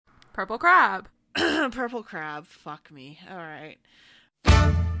Purple crab. Purple crab. Fuck me. All right.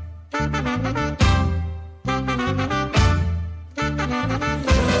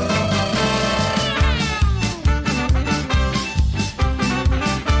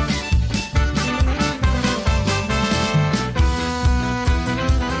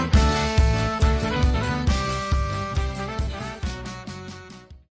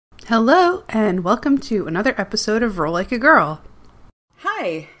 Hello, and welcome to another episode of Roll Like a Girl.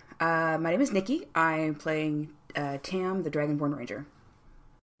 Hi, my name is Nikki. I'm playing Tam, the Dragonborn Ranger.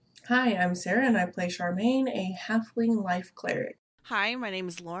 Hi, I'm Sarah, and I play Charmaine, a halfling life cleric. Hi, my name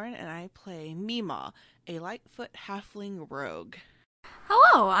is Lauren, and I play Mima, a Lightfoot halfling rogue.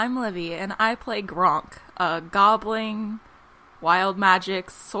 Hello, I'm Livy, and I play Gronk, a goblin, wild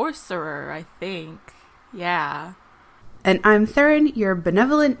magic sorcerer, I think. Yeah. And I'm Theron, your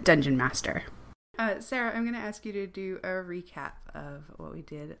benevolent dungeon master. Sarah, I'm going to ask you to do a recap of what we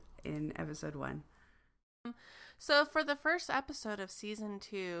did in episode 1. So for the first episode of season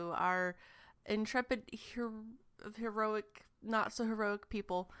 2, our intrepid heroic, not so heroic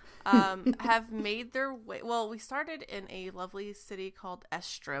people have made their way. Well, we started in a lovely city called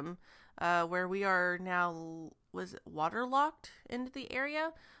Estrim, where we are now, waterlocked into the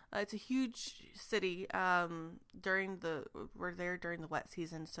area. It's a huge city. We're there during the wet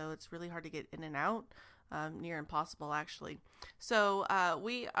season, so it's really hard to get in and out. Near impossible, actually. So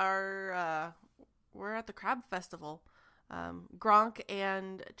we're at the crab festival. Gronk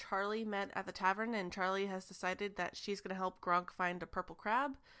and Charlie met at the tavern, and Charlie has decided that she's going to help Gronk find a purple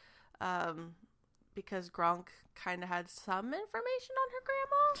crab, because Gronk kind of had some information on her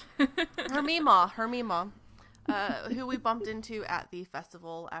grandma. her Mima. Who we bumped into at the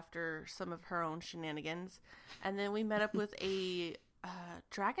festival after some of her own shenanigans. And then we met up with a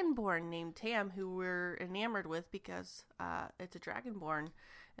dragonborn named Tam, who we're enamored with because it's a dragonborn,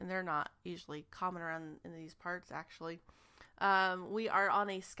 and they're not usually common around in these parts, actually. We are on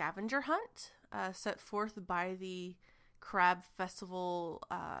a scavenger hunt set forth by the Crab Festival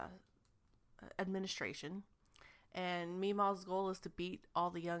administration. And Mima's goal is to beat all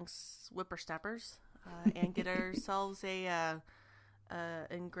the young whippersnappers. And get ourselves a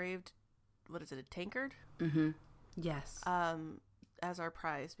engraved, what is it, a tankard? Mm-hmm. Yes. As our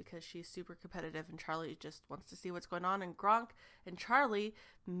prize, because she's super competitive and Charlie just wants to see what's going on. And Gronk and Charlie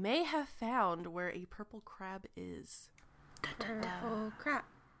may have found where a purple crab is. Oh, crap.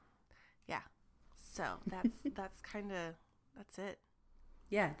 Yeah. So that's it.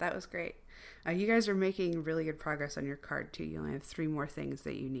 Yeah, that was great. You guys are making really good progress on your card, too. You only have 3 more things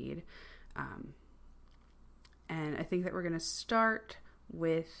that you need. And I think that we're going to start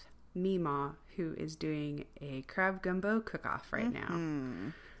with Mima, who is doing a crab gumbo cook-off right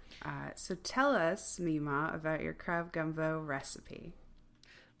now. So tell us, Mima, about your crab gumbo recipe.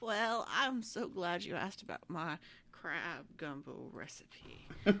 Well, I'm so glad you asked about my crab gumbo recipe.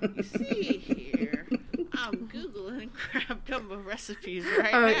 You see here, I'm Googling crab gumbo recipes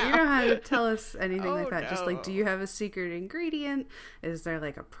right now. You don't have to tell us anything like that. No. Just like, do you have a secret ingredient? Is there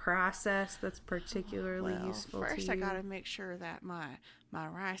like a process that's particularly useful to you? First, I gotta make sure that my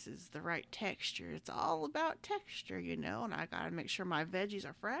rice is the right texture. It's all about texture, and I gotta make sure my veggies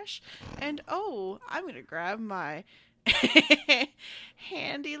are fresh. And I'm gonna grab my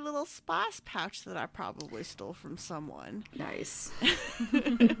handy little spice pouch that I probably stole from someone. Nice.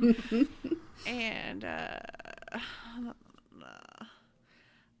 And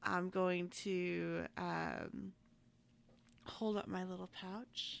I'm going to hold up my little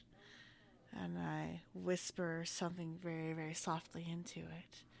pouch, and I whisper something very, very softly into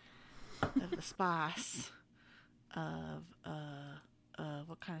it of the spice of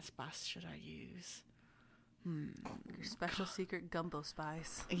what kind of spice should I use? Your special secret gumbo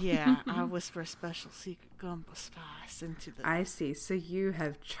spice. Yeah, I whisper a special secret gumbo spice into the... I see. So you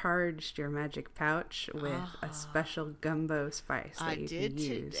have charged your magic pouch with a special gumbo spice that you can use. I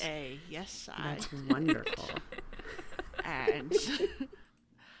did today. Yes, That's wonderful. And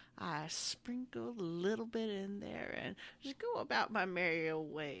I sprinkled a little bit in there and just go about my merry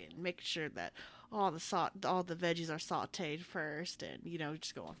old way and make sure that all the veggies are sauteed first, and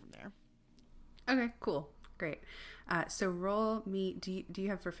just go on from there. Okay, cool. Great. So roll me. Do you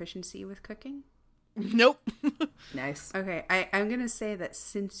have proficiency with cooking? Nope. Nice. Okay. I'm going to say that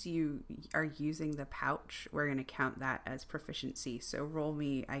since you are using the pouch, we're going to count that as proficiency. So roll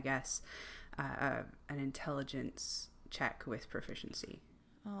me, I guess, an intelligence check with proficiency.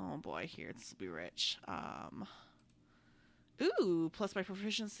 Oh boy, here, this will be rich. Plus my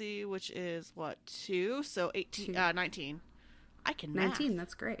proficiency, which is what, 2? So 18, 19. I can 19, math.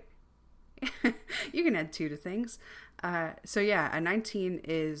 that's great. You can add 2 to things. So yeah, a 19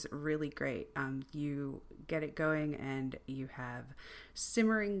 is really great. You get it going and you have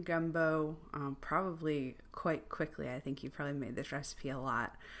simmering gumbo, probably quite quickly. I think you probably made this recipe a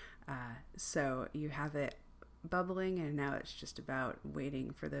lot. So you have it bubbling, and now it's just about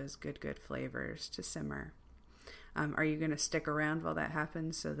waiting for those good flavors to simmer. Are you going to stick around while that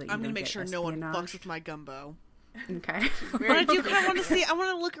happens so that you I'm don't gonna make get sure no one espionage? fucks with my gumbo. Okay. But I do kind of want to see. I want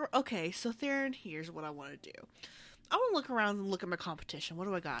to look. Okay, so Theron, here's what I want to do. I want to look around and look at my competition. What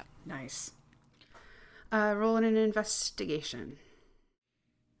do I got? Nice. Roll in an investigation.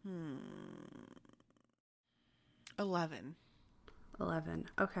 11. 11.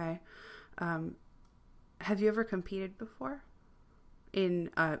 Okay. Have you ever competed before?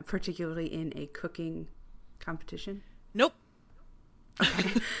 Particularly in a cooking competition? Nope.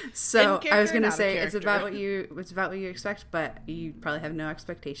 Okay. So In I was character, going to not say in it's about what you expect, but you probably have no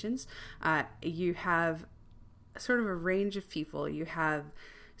expectations. You have sort of a range of people. You have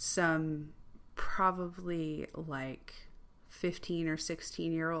some probably like 15 or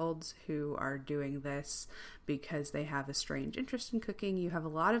 16-year-olds who are doing this because they have a strange interest in cooking. You have a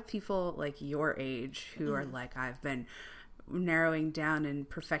lot of people like your age who are like, I've been narrowing down and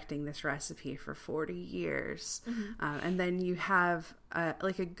perfecting this recipe for 40 years. And then you have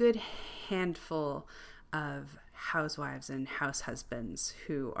like a good handful of housewives and house husbands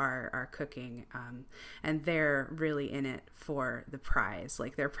who are cooking, and they're really in it for the prize.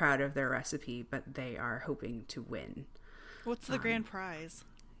 Like, they're proud of their recipe, but they are hoping to win. What's the grand prize?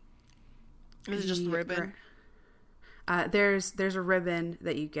 Is it just the ribbon? There's a ribbon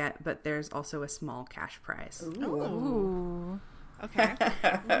that you get, but there's also a small cash prize. Ooh. Okay.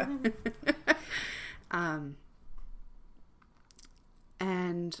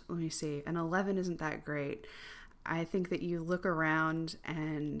 And let me see, an 11 isn't that great. I think that you look around,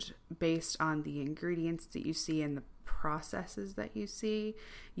 and based on the ingredients that you see and the processes that you see,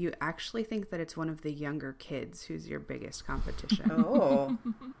 you actually think that it's one of the younger kids who's your biggest competition. Oh.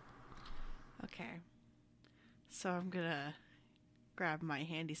 Okay. So I'm gonna grab my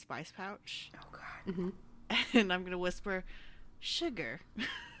handy spice pouch. Oh, God. And I'm gonna whisper, sugar.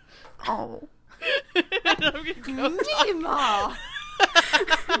 Oh. And I'm gonna go Mima!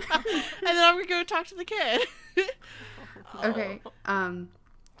 and then I'm gonna go talk to the kid. Okay.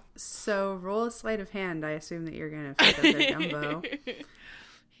 So roll a sleight of hand. I assume that you're gonna fuck up their gumbo.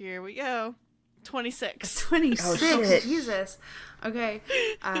 Here we go. 26. 26. Oh, shit. Jesus. Okay.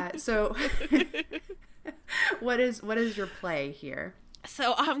 So what is your play here?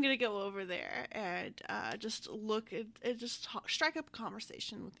 So I'm gonna go over there and just look and just strike up a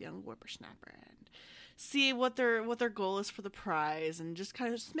conversation with the young whippersnapper and see what their goal is for the prize, and just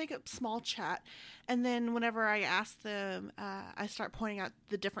kind of just make a small chat. And then whenever I ask them, I start pointing out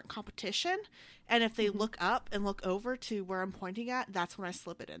the different competition, and if they look up and look over to where I'm pointing at, that's when I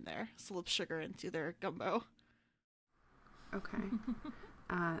slip it in there, slip sugar into their gumbo. Okay.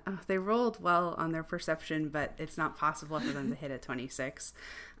 They rolled well on their perception, but it's not possible for them to hit a 26.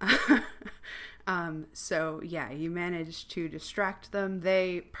 So yeah, you managed to distract them.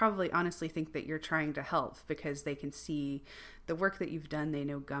 They probably honestly think that you're trying to help because they can see the work that you've done. They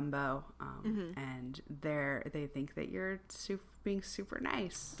know gumbo, and they think that you're being super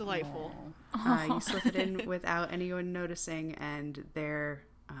nice. Delightful. You slip it in without anyone noticing, and their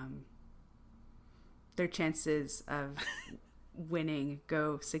chances of winning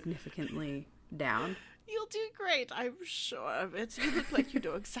go significantly down. You'll do great, I'm sure of it. You look like you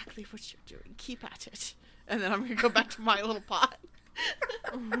know exactly what you're doing. Keep at it. And then I'm going to go back to my little pot.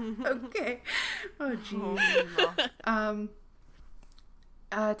 Okay. Oh, geez.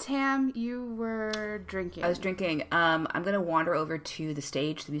 Tam, you were drinking. I was drinking. I'm going to wander over to the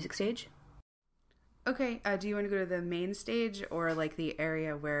stage, the music stage. Okay. Do you want to go to the main stage or like the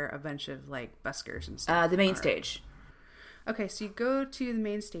area where a bunch of like buskers and stuff The main are? stage. Okay, so you go to the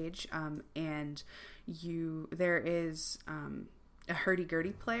main stage, and there is a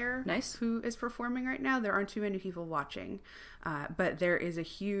hurdy-gurdy player Nice. who is performing right now. There aren't too many people watching, but there is a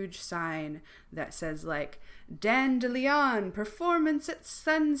huge sign that says, like, Dan DeLeon, performance at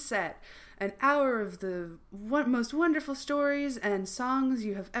sunset, an hour of the most wonderful stories and songs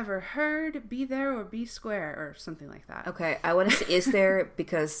you have ever heard, be there or be square, or something like that. Okay, I want to say, is there,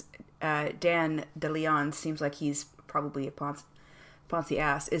 because Dan DeLeon seems like he's probably a Ponzi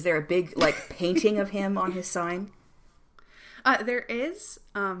ass. Is there a big, like, painting of him on his sign? There is,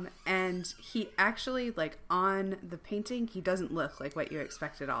 and he actually, like, on the painting, he doesn't look like what you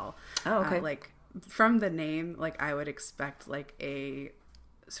expect at all. Oh, okay. Like, from the name, like, I would expect, like, a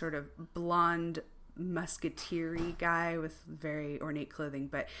sort of blonde musketeer-y guy with very ornate clothing,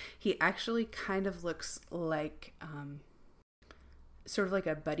 but he actually kind of looks like sort of like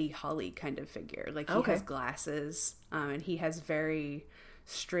a Buddy Holly kind of figure. Like he has glasses, and he has very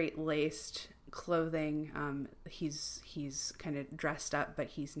straight-laced clothing. He's kind of dressed up, but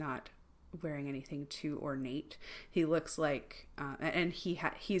he's not wearing anything too ornate. He looks like, and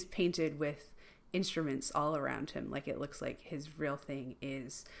he's painted with instruments all around him. Like it looks like his real thing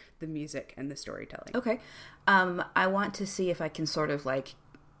is the music and the storytelling. Okay. I want to see if I can sort of like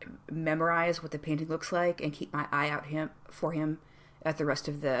memorize what the painting looks like and keep my eye out for him at the rest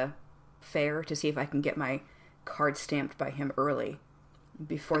of the fair to see if I can get my card stamped by him early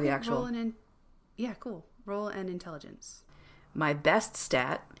before the actual. Yeah, cool. Roll an intelligence. My best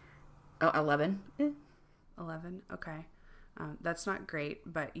stat, 11. 11. Okay. That's not great,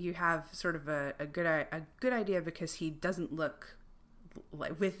 but you have sort of a good idea because he doesn't look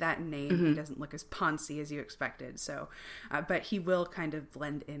like, with that name, he doesn't look as poncy as you expected. So, but he will kind of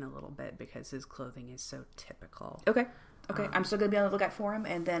blend in a little bit because his clothing is so typical. Okay. I'm still going to be on the lookout for him,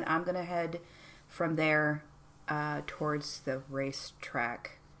 and then I'm going to head from there towards the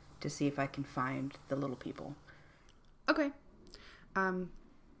racetrack to see if I can find the little people. Okay.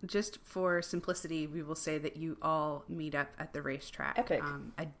 Just for simplicity, we will say that you all meet up at the racetrack. Epic.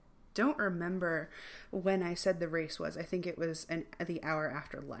 I don't remember when I said the race was. I think it was the hour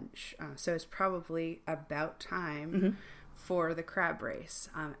after lunch. So it's probably about time for the crab race.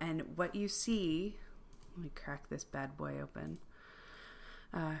 And what you see... Let me crack this bad boy open.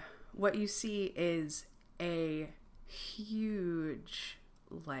 What you see is a huge,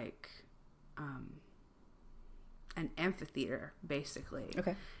 like... an amphitheater, basically.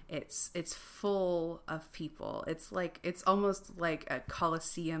 Okay. It's full of people. It's almost like a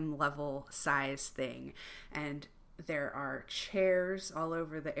Colosseum level size thing, and there are chairs all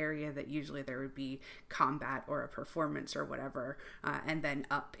over the area that usually there would be combat or a performance or whatever, and then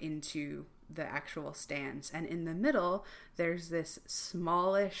up into the actual stands. And in the middle, there's this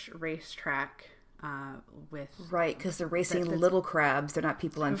smallish racetrack with... Right, because they're racing little crabs. They're not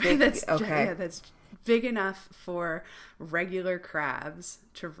people on big... Okay. That's big enough for regular crabs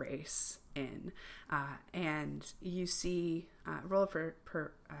to race in. And you see... roll for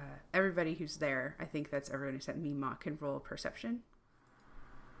everybody who's there. I think that's everyone except Mima can roll perception.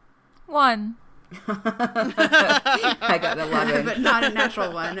 1. I got 11. But not a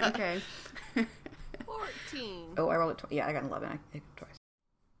natural one. Okay. 14. Oh, I rolled yeah, I got 11. I hit twice.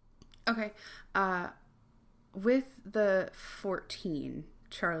 Okay. With the 14,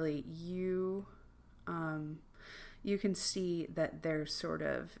 Charlie, you can see that there's sort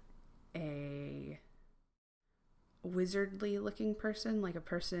of a wizardly looking person, like a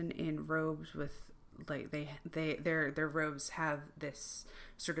person in robes with like their robes have this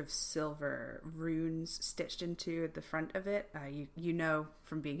sort of silver runes stitched into the front of it. You know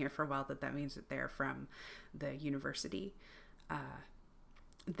from being here for a while that means that they're from the university.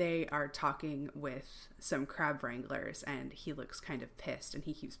 They are talking with some crab wranglers, and he looks kind of pissed, and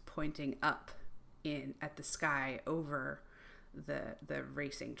he keeps pointing up at the sky over the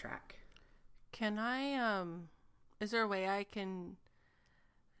racing track. Can I is there a way I can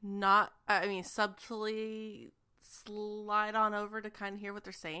subtly slide on over to kind of hear what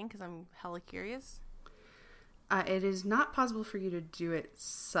they're saying, because I'm hella curious? It is not possible for you to do it.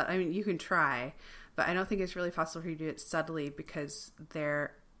 You can try, but I don't think it's really possible for you to do it subtly, because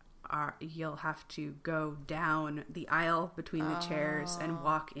you'll have to go down the aisle between the chairs and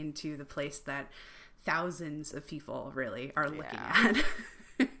walk into the place that thousands of people really are looking at.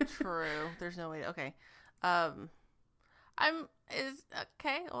 True. There's no way. Okay. I'm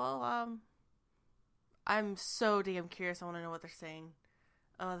so damn curious. I want to know what they're saying.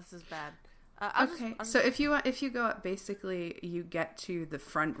 Oh, this is bad. So if you go up, basically you get to the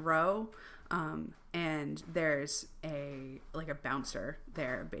front row, and there's a bouncer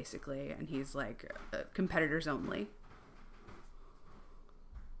there basically, and he's like competitors only.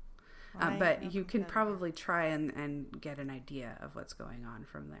 But you can probably try and get an idea of what's going on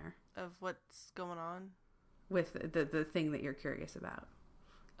from there. Of what's going on? With the thing that you're curious about.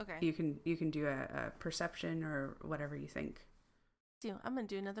 Okay. You can do a perception or whatever you think. I'm going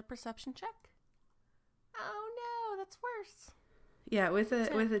to do another perception check. Oh no, that's worse. Yeah, with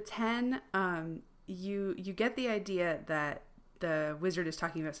a 10, you get the idea that the wizard is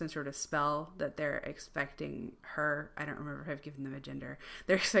talking about some sort of spell that they're expecting her. I don't remember if I've given them a gender.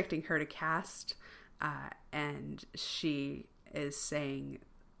 They're expecting her to cast, and she is saying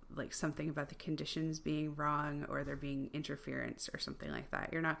like something about the conditions being wrong, or there being interference or something like that.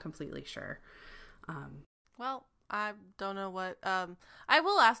 You're not completely sure. Well, I don't know what. I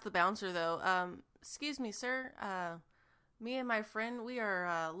will ask the bouncer though. Excuse me, sir. Me and my friend, we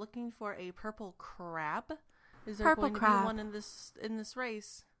are looking for a purple crab. Is there Purple going crab. to be one in this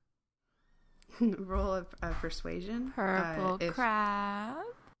race? Roll a persuasion. Purple If- crab.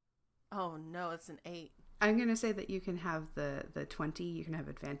 Oh no, it's an 8. I'm gonna say that you can have the 20. You can have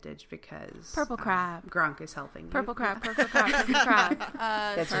advantage because Purple crab. Gronk is helping you. Purple crab. Purple crab. Purple crab.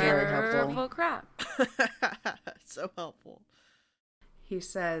 That's very helpful. Purple crab. So helpful. He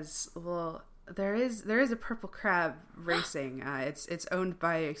says, "Well, there is a purple crab racing. It's owned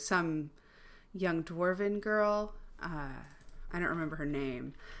by some young dwarven girl. I don't remember her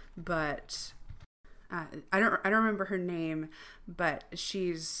name, but I don't remember her name, but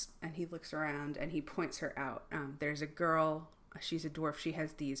she's." And he looks around and he points her out. There's a girl. She's a dwarf. She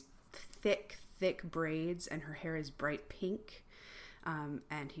has these thick braids, and her hair is bright pink.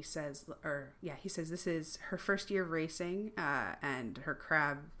 And he says, this is her first year of racing, and her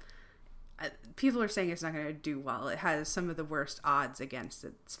crab. People are saying it's not going to do well. It has some of the worst odds against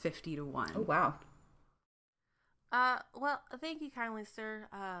it. It's 50 to 1. Oh, wow. Well, thank you kindly, sir.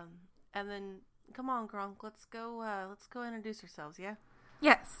 And then come on, Gronk, let's go introduce ourselves, yeah?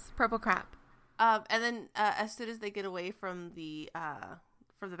 Yes, purple crab. And then as soon as they get away from the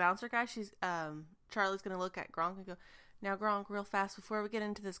bouncer guy, Charlie's gonna look at Gronk and go, "Now, Gronk, real fast before we get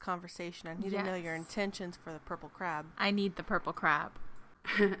into this conversation, I need to know your intentions for the purple crab." I need the purple crab.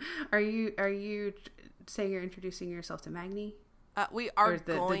 Are you saying you're introducing yourself to Magni? We are Or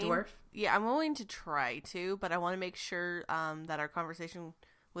the going. dwarf? Yeah, I'm going to try to, but I want to make sure that our conversation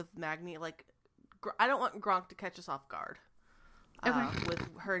with Magni, like, I don't want Gronk to catch us off guard. With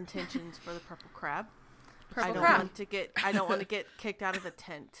her intentions for the purple crab. Purple I don't crab. want to get kicked out of the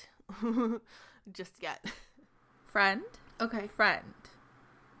tent just yet. Friend? Okay. Friend.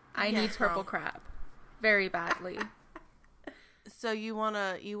 I Yes, need purple girl. crab. Very badly. So you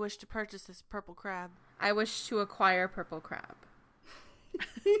wish to purchase this purple crab? I wish to acquire purple crab.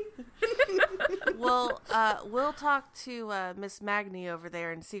 Well, we'll talk to Miss Magni over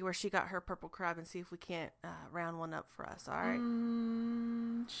there and see where she got her purple crab and see if we can't round one up for us. All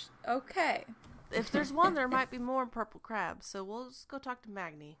right. Okay. If there's one, there might be more purple crabs. So we'll just go talk to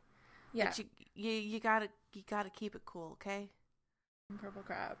Magni. Yeah. But you gotta keep it cool, okay? Purple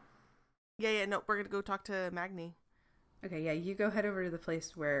crab. Yeah. No, we're gonna go talk to Magni. Okay, yeah, you go head over to the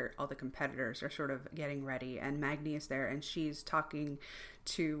place where all the competitors are sort of getting ready, and Magni is there, and she's talking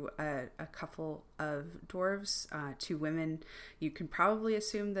to a couple of dwarves, 2 women. You can probably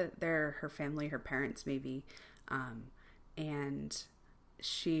assume that they're her family, her parents maybe, and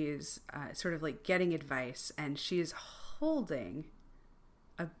she's sort of like getting advice, and she's holding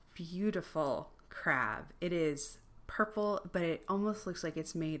a beautiful crab. It is purple, but it almost looks like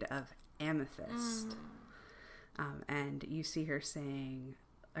it's made of amethyst. And you see her saying,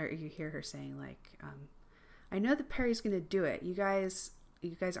 or you hear her saying, like, I know that Perry's going to do it. You guys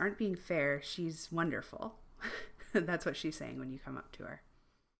aren't being fair. She's wonderful. That's what she's saying when you come up to her.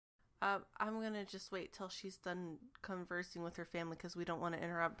 I'm gonna just wait till she's done conversing with her family because we don't want to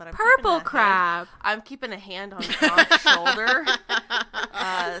interrupt. But Purple crab. I'm keeping a hand on Gronk's shoulder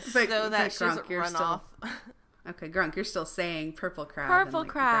so that she Gronk, doesn't you're run still- off. Okay, Grunk, you're still saying purple crab. Purple and,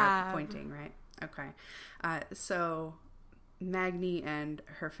 like, crab. pointing, right? Okay. So Magni and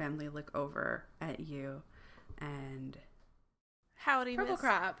her family look over at you, and Howdy, Purple miss.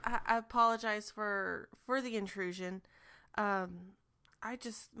 crab. I apologize for the intrusion. My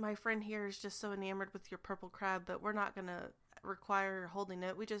friend here is just so enamored with your purple crab, but we're not gonna require holding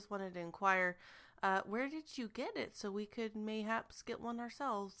it. We just wanted to inquire, where did you get it so we could mayhaps get one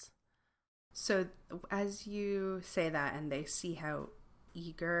ourselves? so as you say that, and they see how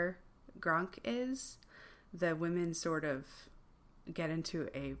eager Gronk is, the women sort of get into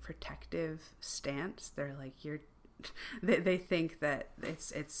a protective stance. They're like, they think that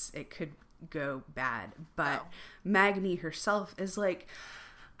it could go bad, but Magni herself is like,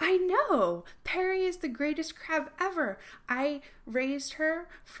 I know Perry is the greatest crab ever. I raised her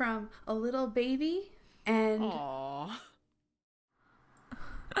from a little baby, and Aww.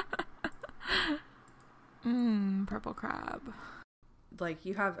 Purple crab. like,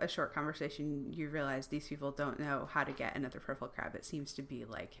 you have a short conversation. You realize these people don't know how to get another purple crab. It seems to be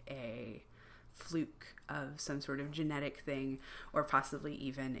like a fluke of some sort of genetic thing, or possibly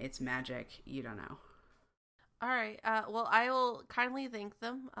even it's magic. You don't know. All right. Well, I will kindly thank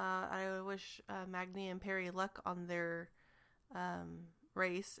them. I wish Magni and Perry luck on their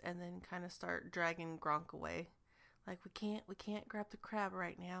race, and then kind of start dragging Gronk away. Like, we can't grab the crab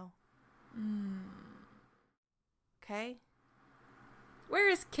right now. Okay. Where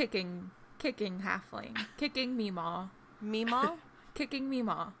is kicking Kicking halfling. Kicking Meemaw. Meemaw? Kicking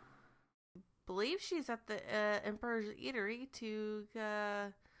Meemaw. Believe she's at the Emperor's Eatery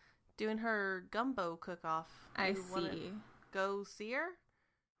doing her gumbo cook-off. I You wanna see. Go see her?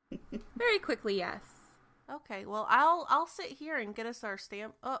 Very quickly, yes. Okay, well, I'll sit here and get us our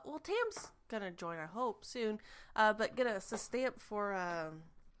stamp. Well, Tam's gonna join, I hope, soon. But get us a stamp for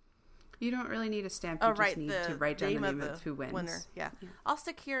You don't really need a stamp. You just need to write down the name of who wins. winner. Yeah. I'll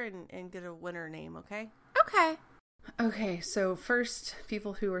stick here and get a winner name, okay? Okay. Okay, so first,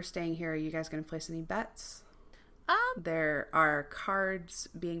 people who are staying here, are you guys going to place any bets? There are cards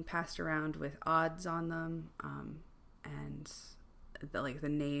being passed around with odds on them, and the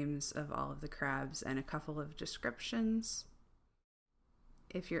names of all of the crabs and a couple of descriptions.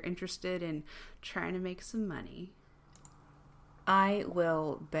 If you're interested in trying to make some money. I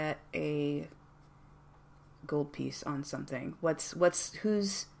will bet a gold piece on something.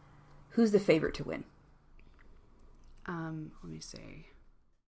 Who's the favorite to win? Let me see.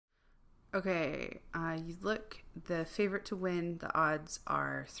 Okay, you look, the favorite to win, the odds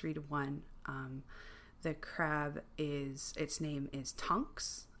are 3-1. The crab its name is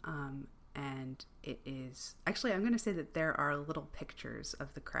Tonks, and it is, actually, I'm going to say that there are little pictures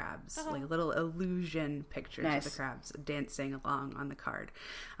of the crabs, like little illusion pictures of the crabs dancing along on the card.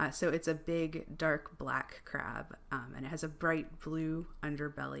 So it's a big, dark black crab, and it has a bright blue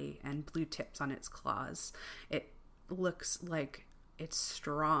underbelly and blue tips on its claws. It looks like it's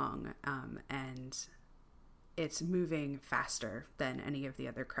strong, and it's moving faster than any of the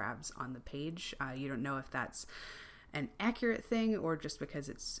other crabs on the page. You don't know if that's an accurate thing or just because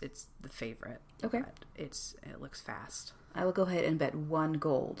it's the favorite. Okay. But it looks fast. I will go ahead and bet 1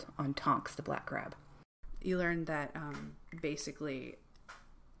 gold on Tonks the black crab. You learn that basically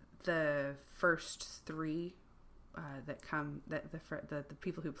the first 3 the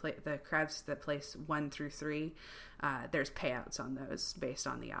people who play the crabs that place 1 through 3, there's payouts on those based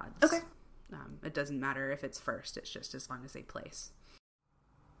on the odds. Okay. It doesn't matter if it's first, it's just as long as they place.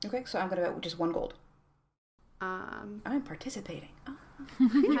 Okay, so I'm going to bet just 1 gold. I'm participating. Oh.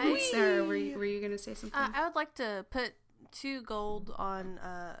 Hi, Sarah. Were you going to say something? I would like to put 2 gold on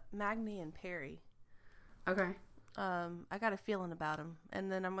Magni and Perry. Okay. I got a feeling about him,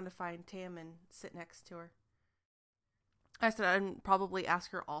 and then I'm going to find Tam and sit next to her. I said I'd probably ask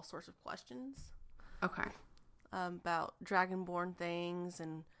her all sorts of questions. Okay. About Dragonborn things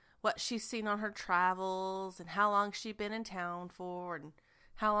and what she's seen on her travels and how long she's been in town for and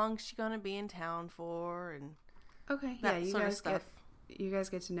how long she's going to be in town for and okay. that Yeah, sort of stuff. You guys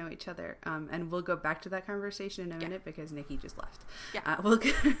get to know each other, and we'll go back to that conversation in a minute because Nikki just left. Yeah.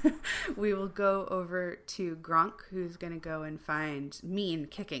 We will go over to Gronk, who's going to go and find mean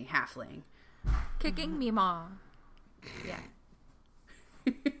kicking halfling. Kicking Meemaw. Yeah.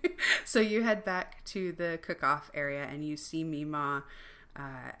 So you head back to the cook-off area and you see Meemaw,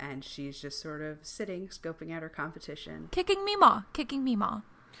 and she's just sort of sitting, scoping out her competition. Kicking Meemaw. Kicking Meemaw.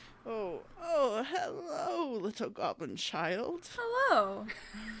 Oh, hello, little goblin child. Hello.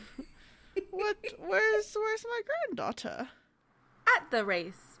 Where's my granddaughter? At the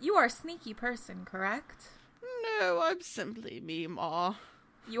race. You are a sneaky person, correct? No, I'm simply Meemaw.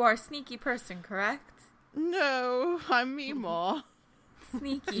 You are a sneaky person, correct? No, I'm Meemaw.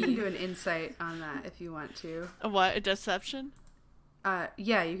 You can Sneaky. do an insight on that if you want to. A what? A deception?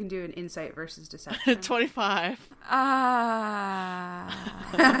 Yeah, you can do an insight versus deception. 25. I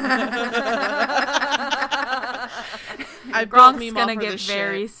built Gronk's Meemaw gonna for get this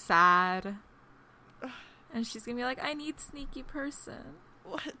very shit. sad. And she's gonna be like, I need sneaky person.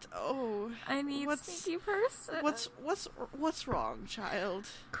 What? Oh. I need sneaky person. What's wrong, child?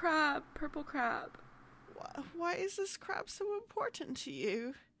 Crab, purple crab. Why is this crab so important to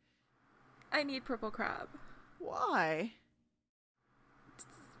you? I need purple crab. Why?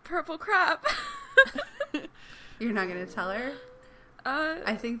 Purple crab. You're not going to tell her?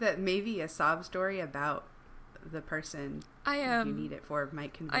 I I think that maybe a sob story about the person you am need it for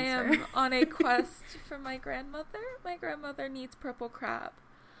might convince I her. am on a quest for my grandmother. My grandmother needs purple crab.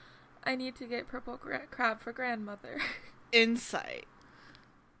 I need to get purple crab for grandmother. Insight.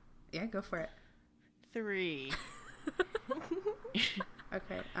 Yeah, go for it. 3.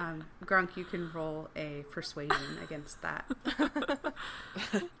 Okay, Gronk, you can roll a persuasion against that.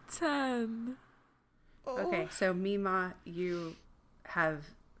 10. Okay, so Meemaw, you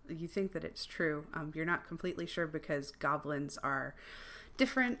think that it's true. You're not completely sure because goblins are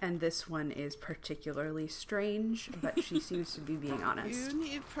different, and this one is particularly strange, but she seems to be being honest. You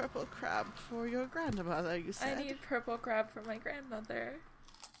need purple crab for your grandmother, you said. I need purple crab for my grandmother.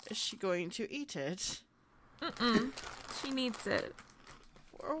 Is she going to eat it? Mm-mm. She needs it.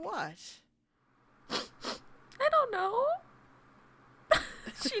 For what? don't know.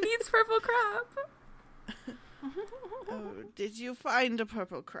 She needs purple crab. Oh, did you find a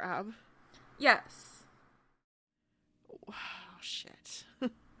purple crab? Yes. Oh, shit.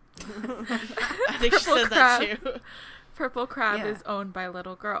 I think she said that too. Purple crab Yeah. is owned by a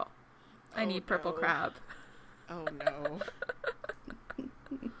little girl. I need purple no. crab. Oh, no.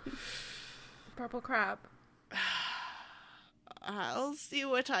 Purple crab. I'll see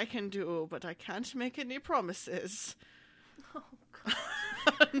what I can do, but I can't make any promises. Oh, God.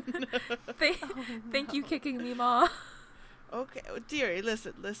 Thank you, kicking me, Ma. Okay, dearie,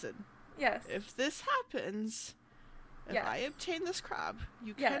 listen. Yes. If this happens, if Yes. I obtain this crab,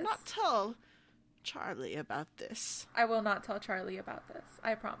 you Yes. cannot tell Charlie about this. I will not tell Charlie about this.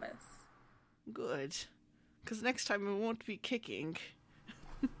 I promise. Good. Because next time it won't be kicking.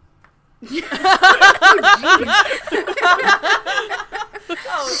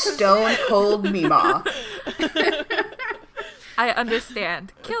 Stone cold Mima. I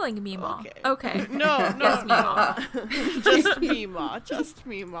understand. Killing me, Ma. Okay. No, Yes, no. Mima. Just me, Ma. Just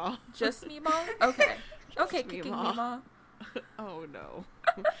me, Ma. Just me, Ma? Okay. Okay, me, kicking Ma. me, Ma. Oh, no.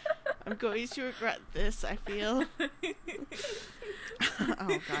 I'm going to regret this, I feel. Oh,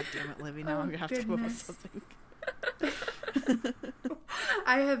 God damn it, Livy. Now Oh, I'm going to have to come up with goodness. something.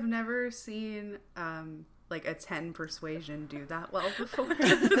 I have never seen like a 10 persuasion do that well before.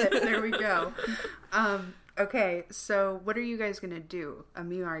 But there we go. Okay, so what are you guys gonna do?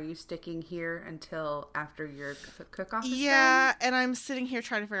 Amima, are you sticking here until after your cook-off is Yeah, and I'm sitting here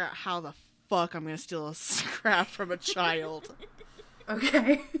trying to figure out how the fuck I'm going to steal a scrap from a child. done?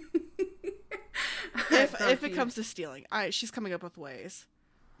 Okay. if it comes to stealing. She's coming up with ways.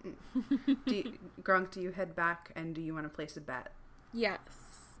 Gronk, do you head back and do you want to place a bet? Yes.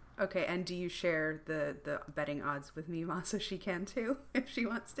 Okay, and do you share the betting odds with Mima so she can too, if she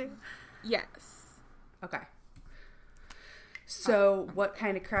wants to? Yes. Okay. So, what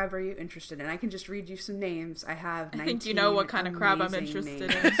kind of crab are you interested in? I can just read you some names. I have 19 I think you know what kind of crab I'm amazing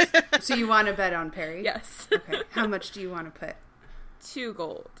interested names. in. So you want to bet on Perry? Yes. Okay. How much do you want to put? 2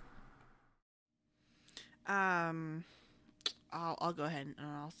 gold. I'll go ahead and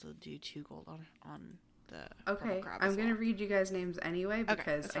I'll also do 2 gold on the Okay. purple crab I'm as going to well. read you guys' names anyway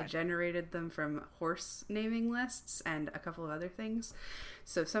because that's I fine. generated them from horse naming lists and a couple of other things.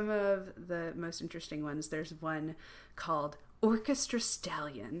 So some of the most interesting ones, there's one called Orchestra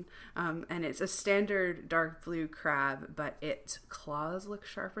Stallion, and it's a standard dark blue crab, but its claws look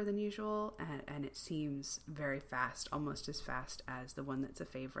sharper than usual, and it seems very fast, almost as fast as the one that's a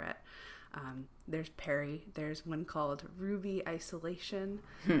favorite. There's Perry. There's one called Ruby Isolation.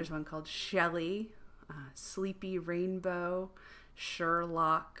 There's one called Shelly, Sleepy Rainbow,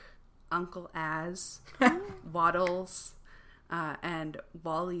 Sherlock, Uncle Az, Waddles, and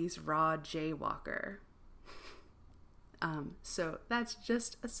Wally's Raw Jaywalker. So that's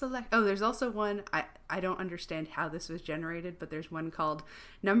just a select. Oh, there's also one. I don't understand how this was generated, but there's one called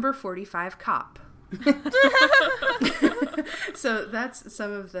Number 45 Cop. So that's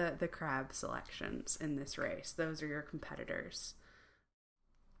some of the crab selections in this race. Those are your competitors.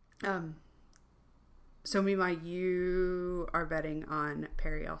 So Mima, you are betting on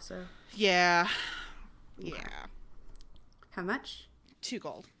Perry also. Yeah. Okay. Yeah. How much? 2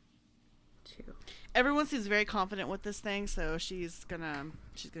 gold. 2. Everyone seems very confident with this thing, so she's gonna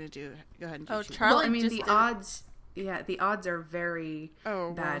go ahead and do Oh, 2 Charlie Well, I mean just the did- odds. Yeah, the odds are very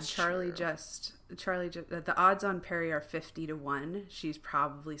Oh, bad. well, that's true. The odds on Perry are 50-1. She's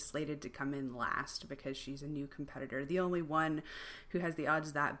probably slated to come in last because she's a new competitor. The only one who has the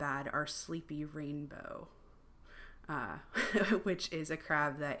odds that bad are Sleepy Rainbow, which is a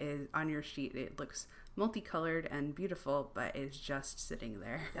crab that is on your sheet. It looks multicolored and beautiful, but is just sitting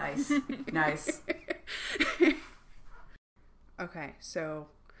there. Nice. Nice. Okay, so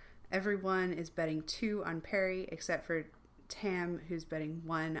everyone is betting 2 on Perry except for Tam, who's betting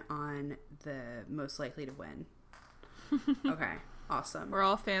 1 on the most likely to win. Okay, awesome. We're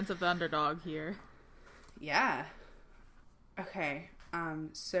all fans of the underdog here. Yeah. Okay,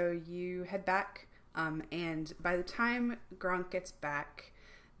 so you head back, and by the time Gronk gets back,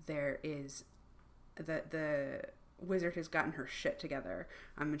 there is the wizard has gotten her shit together,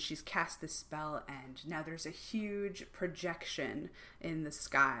 and she's cast this spell, and now there's a huge projection in the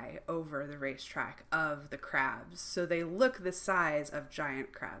sky over the racetrack of the crabs. So they look the size of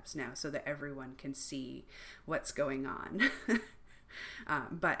giant crabs now, so that everyone can see what's going on.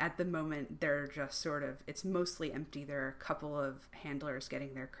 But at the moment, they're just sort of, it's mostly empty. There are a couple of handlers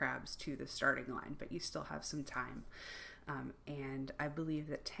getting their crabs to the starting line, but you still have some time. And I believe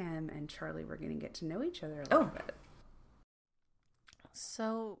that Tam and Charlie were going to get to know each other a little bit.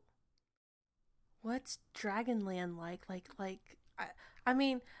 So, what's Dragonland like? I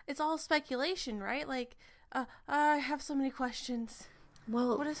mean, it's all speculation, right? I have so many questions.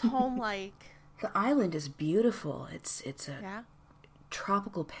 Well, What is home like? the island is beautiful. It's a Yeah.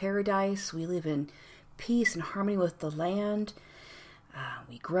 tropical paradise. We live in peace and harmony with the land.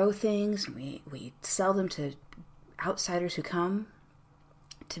 We grow things. We sell them to outsiders who come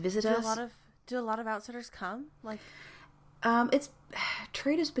to visit us. Do a lot of outsiders come? It's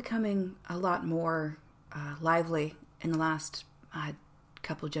trade is becoming a lot more lively in the last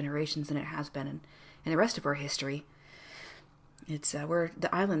couple of generations than it has been in the rest of our history. It's the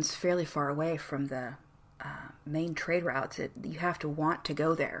island's fairly far away from the main trade routes. You have to want to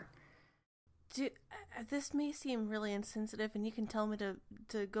go there. This may seem really insensitive, and you can tell me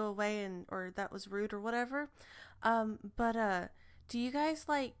to go away or that was rude or whatever. But do you guys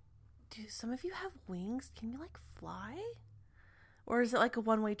do some of you have wings? Can you fly? Or is it like a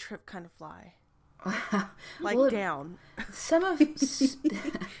one-way trip kind of fly? Well, down. Some of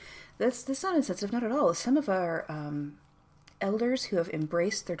that's not insensitive, not at all. Some of our elders who have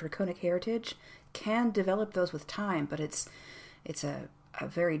embraced their draconic heritage can develop those with time, but it's a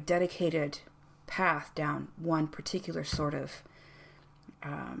very dedicated path down one particular sort of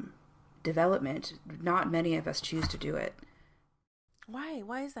development. Not many of us choose to do it. Why?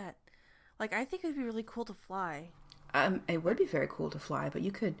 Why is that? I think it would be really cool to fly. It would be very cool to fly, but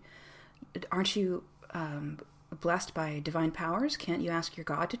you could... Aren't you blessed by divine powers? Can't you ask your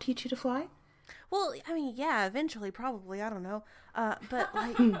god to teach you to fly? Well, I mean, yeah, eventually, probably. I don't know. But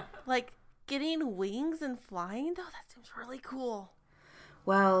getting wings and flying, though, that seems really cool.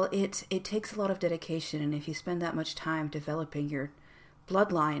 Well, it takes a lot of dedication, and if you spend that much time developing your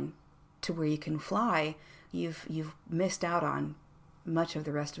bloodline to where you can fly, you've missed out on much of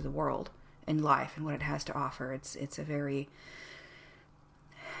the rest of the world and life and what it has to offer. It's a very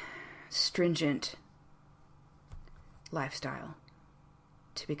stringent lifestyle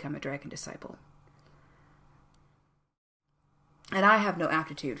to become a dragon disciple. And I have no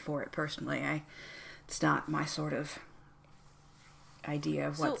aptitude for it personally. It's not my sort of idea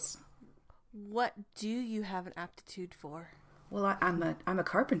of what's... So, what do you have an aptitude for? Well, I'm a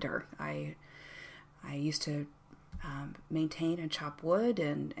carpenter. I used to maintain and chop wood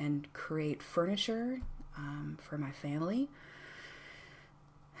and create furniture for my family.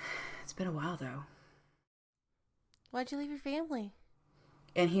 It's been a while, though. Why'd you leave your family?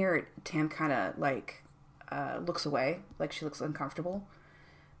 And here, Tam kind of looks away, she looks uncomfortable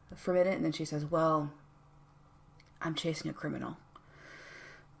for a minute, and then she says, "Well, I'm chasing a criminal.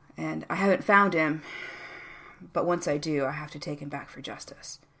 And I haven't found him, but once I do, I have to take him back for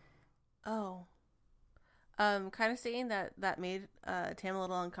justice." Oh. Kind of saying that made Tam a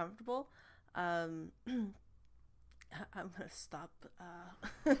little uncomfortable. I'm gonna stop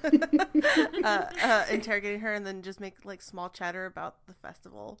interrogating her and then just make small chatter about the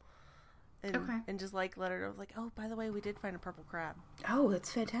festival. And just let her know, oh, by the way, we did find a purple crab. Oh,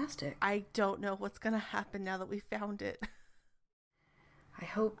 that's fantastic. I don't know what's gonna happen now that we found it. I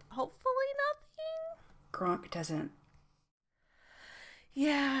hope... Hopefully nothing. Gronk doesn't.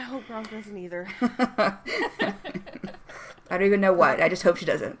 Yeah, I hope Gronk doesn't either. I don't even know what. I just hope she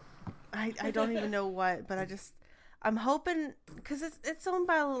doesn't. I don't even know what, but I'm hoping, because it's owned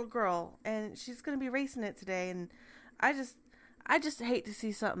by a little girl, and she's going to be racing it today, and I just hate to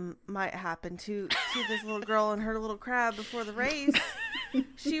see something might happen to this little girl and her little crab before the race.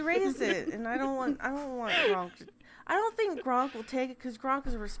 She raced it, and I don't want Gronk to... I don't think Gronk will take it, because Gronk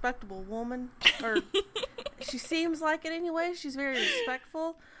is a respectable woman, or she seems like it anyway. She's very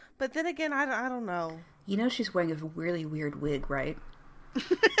respectful, but then again, I don't know. You know she's wearing a really weird wig, right?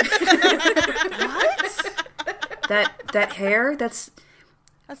 What? That hair, that's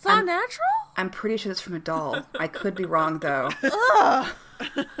not natural? I'm pretty sure that's from a doll. I could be wrong, though. Ugh.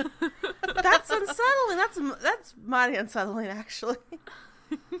 That's unsettling. That's mighty unsettling, actually.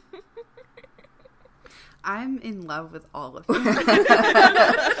 I'm in love with all of them.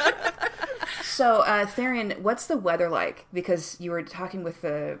 So, Therian, what's the weather like? Because you were talking with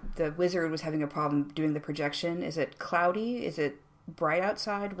the wizard was having a problem doing the projection. Is it cloudy? Is it bright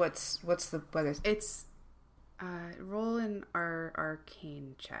outside? What's the weather? It's roll an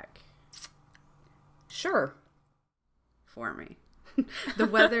arcane check. Sure. For me. The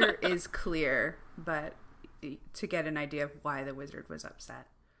weather is clear, but to get an idea of why the wizard was upset.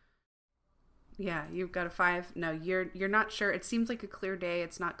 Yeah, you've got a 5. No, you're not sure. It seems like a clear day.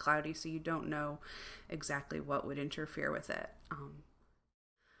 It's not cloudy, so you don't know exactly what would interfere with it.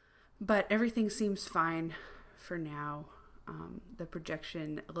 But everything seems fine for now. The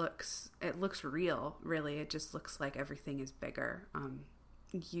projection looks real, really. It just looks like everything is bigger.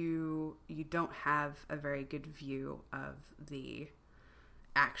 you don't have a very good view of the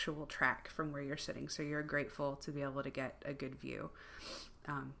actual track from where you're sitting, so you're grateful to be able to get a good view.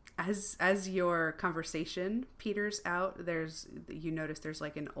 As your conversation peters out, you notice there's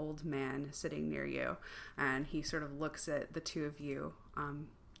like an old man sitting near you, and he sort of looks at the two of you,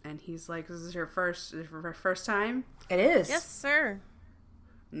 and he's like, "This is your first time?" It is. Yes, sir.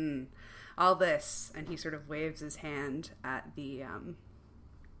 All this, and he sort of waves his hand at the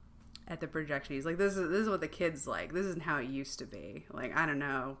projection. He's like, this is what the kids like. This isn't how it used to be. Like, I don't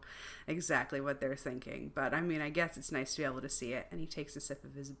know exactly what they're thinking, but I mean, I guess it's nice to be able to see it. And he takes a sip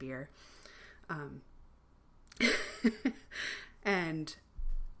of his beer. And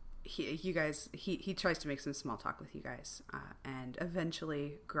he tries to make some small talk with you guys. And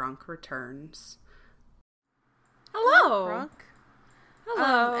eventually Gronk returns. Hello. Gronk.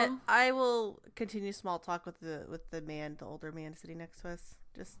 Hello. And I will continue small talk with the older man sitting next to us,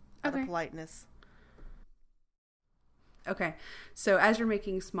 just out of politeness. Okay, so as you're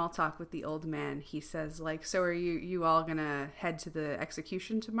making small talk with the old man, he says, like, "So are you all gonna head to the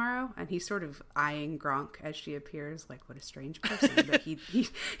execution tomorrow?" And he's sort of eyeing Gronk as she appears, like, what a strange person. But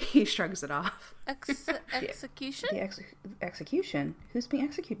he shrugs it off. Execution? The execution? Who's being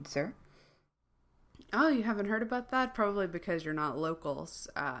executed, sir? Oh, you haven't heard about that? Probably because you're not locals.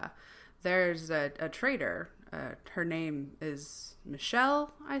 There's a traitor. Her name is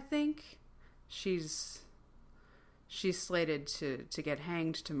Michelle, I think. She's slated to get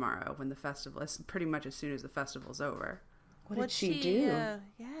hanged tomorrow when the festival is pretty much as soon as the festival's over. What did she do?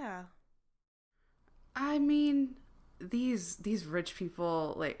 Yeah. I mean, these rich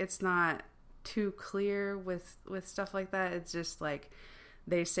people, like, it's not too clear with stuff like that. It's just like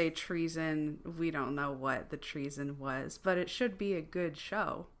they say treason. We don't know what the treason was, but it should be a good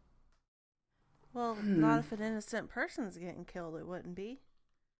show. Well, not if an innocent person's getting killed, it wouldn't be.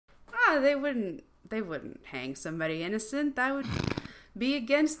 They wouldn't hang somebody innocent. That would be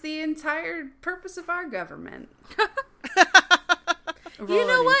against the entire purpose of our government. You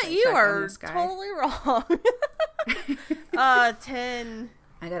know what? You are totally wrong. 10.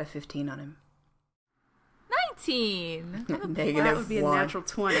 I got a 15 on him. 19. Negative That would be 1. a natural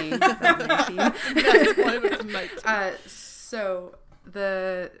 20. So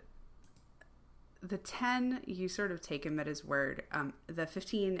the 10, you sort of take him at his word. The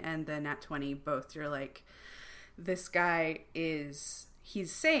 15 and the nat 20, both, you're like, this guy he's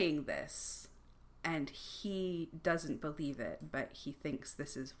saying this, and he doesn't believe it, but he thinks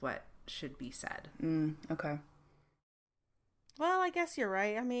this is what should be said. Okay. Well, I guess you're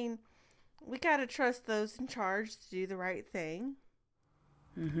right. I mean, we gotta trust those in charge to do the right thing.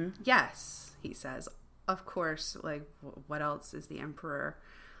 Mm-hmm. Yes, he says. Of course, like, what else is the emperor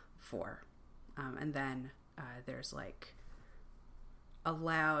for? And then there's like a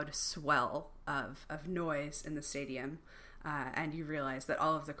loud swell of noise in the stadium, and you realize that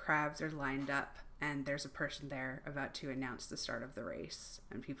all of the crabs are lined up, and there's a person there about to announce the start of the race,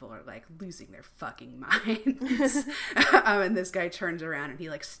 and people are like losing their fucking minds. And this guy turns around and he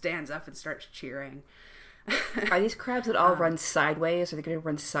like stands up and starts cheering. Are these crabs that all run sideways? Are they going to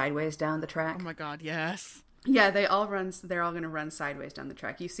run sideways down the track? Oh my god, yes. Yeah, they're all going to run sideways down the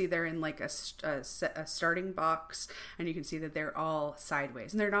track. You see they're in like a starting box, and you can see that they're all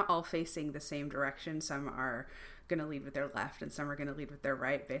sideways. And they're not all facing the same direction. Some are going to lead with their left, and some are going to lead with their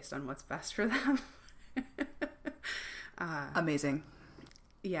right based on what's best for them. Amazing.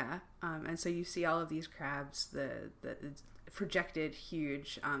 Yeah. And so you see all of these crabs, the projected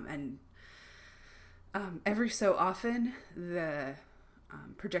huge, and every so often the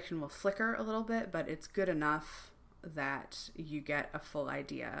projection will flicker a little bit, but it's good enough that you get a full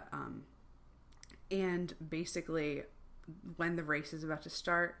idea. And basically, when the race is about to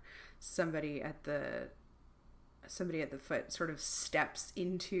start, somebody at the foot sort of steps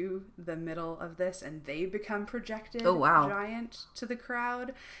into the middle of this, and they become projected giant to the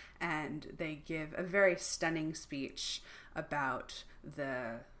crowd, and they give a very stunning speech about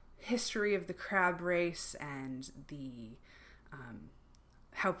the history of the crab race and the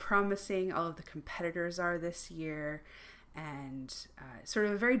how promising all of the competitors are this year, and sort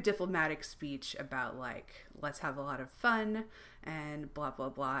of a very diplomatic speech about like, let's have a lot of fun and blah blah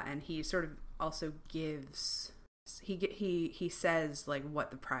blah. And he sort of also gives he says like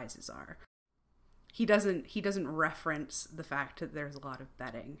what the prizes are. He doesn't reference the fact that there's a lot of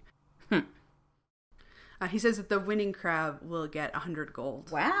betting. He says that the winning crab will get 100 gold.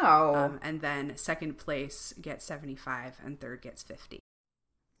 Wow. And then second place gets 75 and third gets 50.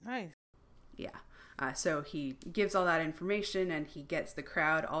 Nice. Yeah. So he gives all that information, and he gets the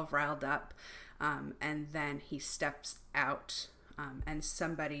crowd all riled up. And then he steps out and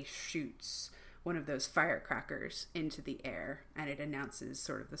somebody shoots one of those firecrackers into the air, and it announces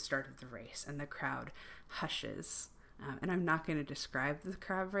sort of the start of the race, and the crowd hushes. And I'm not going to describe the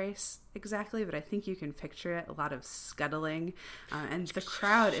crab race exactly, but I think you can picture it. A lot of scuttling. And the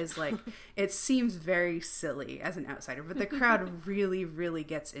crowd is like, it seems very silly as an outsider, but the crowd really, really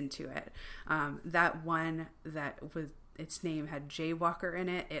gets into it. That one that was, its name had Jaywalker in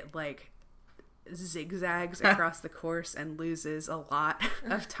it, it like zigzags across the course and loses a lot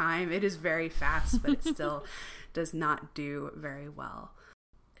of time. It is very fast, but it still does not do very well.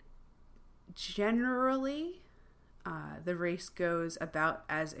 Generally, the race goes about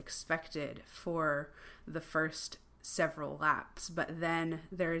as expected for the first several laps, but then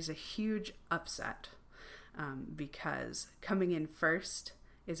there is a huge upset because coming in first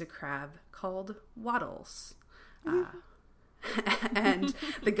is a crab called Waddles. And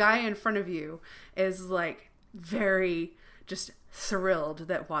the guy in front of you is like very just thrilled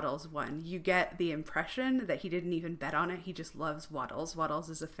that Waddles won. You get the impression that he didn't even bet on it. He just loves Waddles. Waddles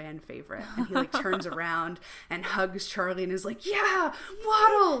is a fan favorite. And he like turns around and hugs Charlie and is like, yeah,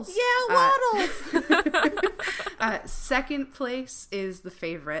 Waddles! Yeah, Waddles! Second place is the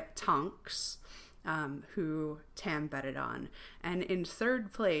favorite, Tonks, who Tam betted on. And in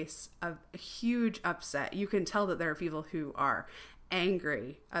third place, a huge upset. You can tell that there are people who are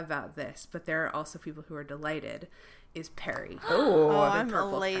angry about this, but there are also people who are delighted, is Perry. Oh, the I'm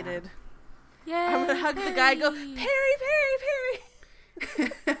purple elated. crab. Yay, I'm going to hug the guy and go, Perry, Perry,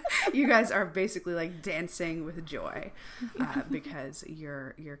 Perry! You guys are basically like dancing with joy because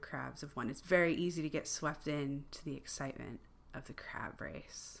your crabs have won. It's very easy to get swept in to the excitement of the crab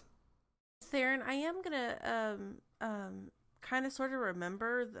race. Theron, I am gonna kind of sort of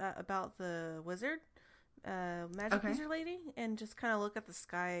remember about the wizard, magic wizard lady, and just kind of look at the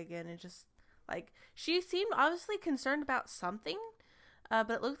sky again, and just like, she seemed obviously concerned about something, but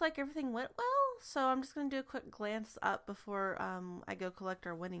it looked like everything went well. So I'm just gonna do a quick glance up before I go collect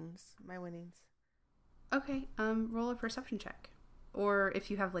my winnings. Okay, roll a perception check, or if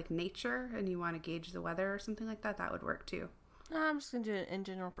you have like nature and you want to gauge the weather or something like that, that would work too. I'm just gonna do it in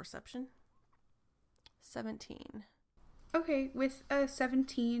general perception. 17. Okay, with a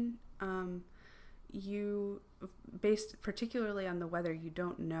 17, you, based particularly on the weather, you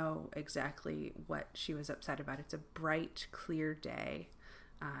don't know exactly what she was upset about. It's a bright, clear day,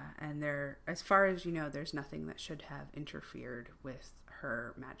 and there, as far as you know, there's nothing that should have interfered with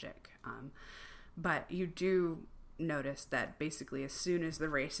her magic. But you do notice that basically as soon as the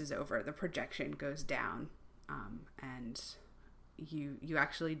race is over, the projection goes down, and you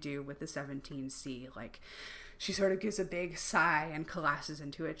actually do, with the 17, see like she sort of gives a big sigh and collapses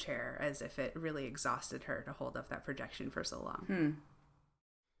into a chair as if it really exhausted her to hold up that projection for so long.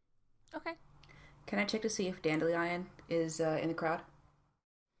 Okay. Can I check to see if Dandelion is in the crowd?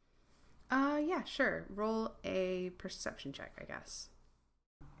 Yeah, sure. Roll a perception check, I guess.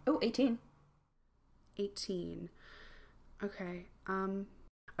 Oh, 18. 18. Okay.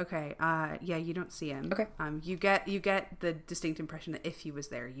 Okay, yeah, you don't see him. Okay. You get the distinct impression that if he was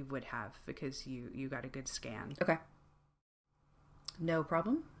there, you would have, because you got a good scan. Okay. No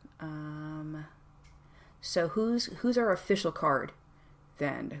problem. So who's our official card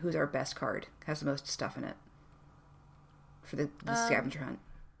then? Who's our best card? Has the most stuff in it for the scavenger hunt?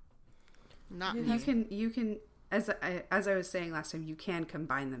 Not You can as I was saying last time, you can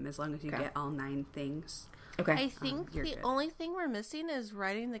combine them as long as you Okay. get all 9 things. Okay. I think you're the good. only thing we're missing is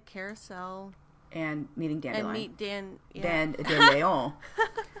riding the carousel And meeting Dandelion. and meet Dan. Yeah. Dan de Leon.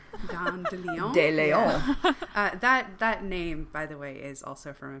 Don de Leon. De Leon. That name, by the way, is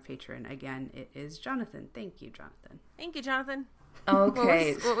also from a patron. Again, it is Jonathan. Thank you, Jonathan. Thank you, Jonathan.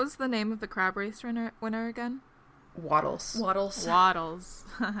 Okay. What was the name of the crab race winner again? Waddles. Waddles. Waddles.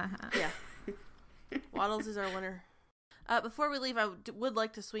 Yeah. Waddles is our winner. Before we leave, I would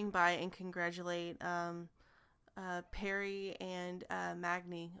like to swing by and congratulate Perry and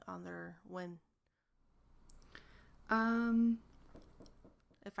Magni on their win.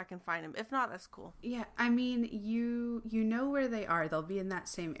 If I can find them. If not, that's cool. Yeah, I mean, you know where they are. They'll be in that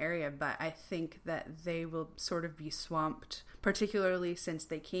same area, but I think that they will sort of be swamped, particularly since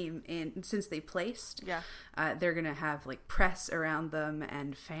they placed. Yeah. They're going to have like press around them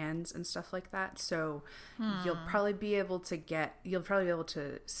and fans and stuff like that. So you'll probably be able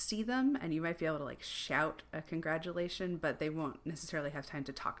to see them, and you might be able to like shout a congratulation, but they won't necessarily have time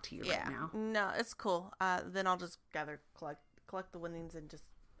to talk to you right now. No, it's cool. Then I'll just collect the winnings and just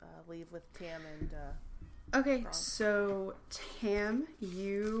leave with Tam and Okay, Bronze. so Tam,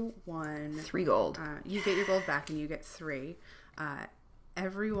 you won 3 gold. You get your gold back, and you get 3.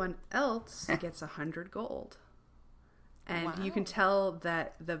 Everyone else gets 100 gold, And you can tell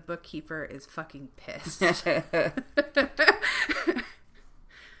that the bookkeeper is fucking pissed.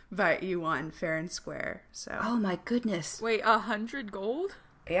 But you won fair and square, so. Oh my goodness. Wait, 100 gold?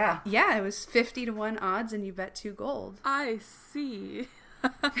 Yeah. Yeah, it was 50 to 1 odds and you bet 2 gold. I see.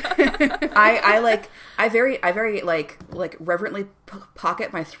 I very reverently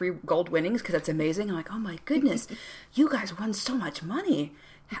pocket my 3 gold winnings because that's amazing. I'm like, oh my goodness, you guys won so much money.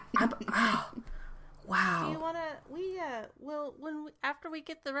 Wow. Do you want to? After we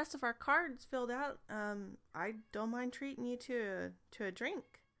get the rest of our cards filled out, I don't mind treating you to a drink.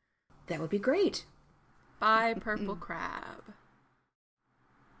 That would be great. Buy purple crab.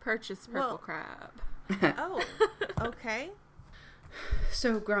 Purchase purple crab. Oh, okay.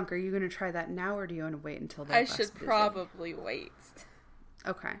 So, Gronk, are you going to try that now, or do you want to wait until they're I less should busy? probably wait.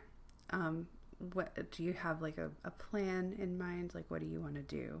 Okay. What do you have, like, a plan in mind? Like, what do you want to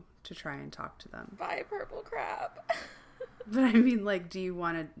do to try and talk to them? Buy purple crab. But I mean, like, do you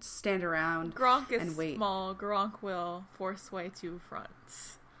want to stand around Gronk is and wait? small. Gronk will force way to front.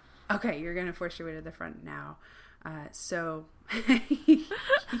 Okay, you're going to force your way to the front now. So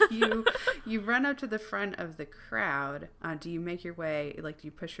you run up to the front of the crowd. Do you make your way, like, do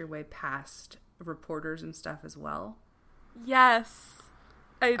you push your way past reporters and stuff as well? Yes,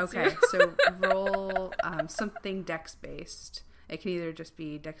 I Okay, do. so roll something dex-based. It can either just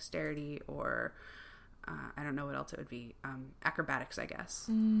be dexterity or, I don't know what else it would be. Acrobatics, I guess.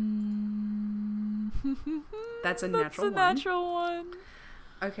 That's a natural one. Natural one.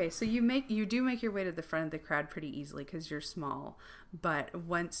 Okay, so you do make your way to the front of the crowd pretty easily because you're small. But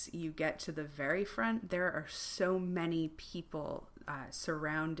once you get to the very front, there are so many people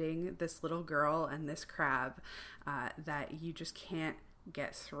surrounding this little girl and this crab that you just can't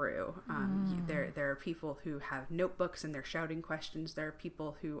get through. There are people who have notebooks and they're shouting questions. There are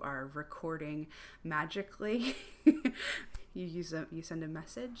people who are recording magically. You send a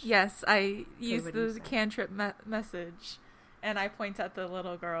message? Yes, I use what do you the say? cantrip message, and I point at the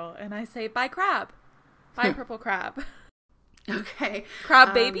little girl and I say, "Buy crab, buy purple crab." Okay.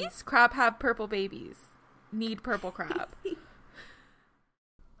 Crab babies? Crab have purple babies. Need purple crab.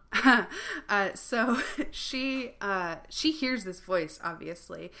 So she hears this voice,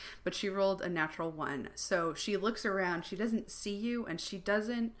 obviously, but she rolled a natural 1. So she looks around, she doesn't see you, and she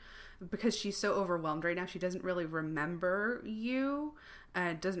doesn't, because she's so overwhelmed right now, she doesn't really remember you,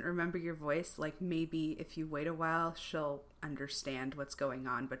 doesn't remember your voice. Like, maybe if you wait a while, she'll understand what's going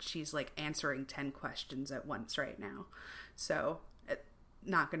on, but she's like answering 10 questions at once right now. So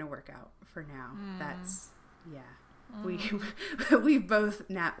not gonna work out for now. That's, yeah. We both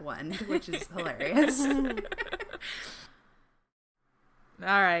nat 1, which is hilarious. All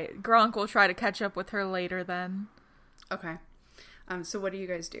right, Gronk will try to catch up with her later then. Okay. So what do you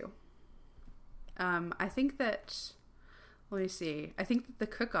guys do? I think that, let me see. I think that the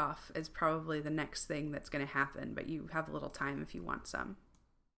cook-off is probably the next thing that's going to happen, but you have a little time if you want some.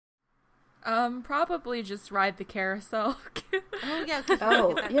 Probably just ride the carousel. Oh yeah.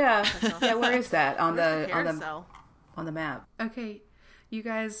 Oh, yeah. Yeah, where is that? On the carousel. on the map. Okay. You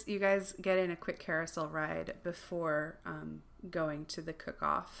guys get in a quick carousel ride before going to the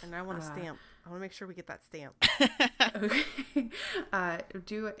cook-off. And I want a stamp. I want to make sure we get that stamp. Okay.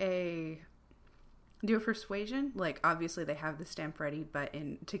 Do a persuasion. Like, obviously they have the stamp ready, but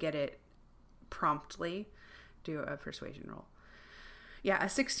to get it promptly, do a persuasion roll. Yeah, a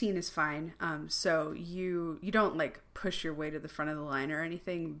 16 is fine. So you don't like push your way to the front of the line or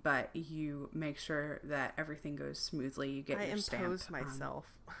anything, but you make sure that everything goes smoothly. You get your stamp. I impose myself.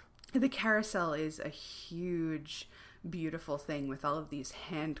 The carousel is a huge, beautiful thing with all of these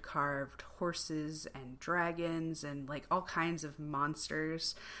hand-carved horses and dragons and like all kinds of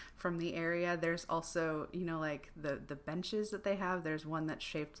monsters from the area. There's also, like the benches that they have. There's one that's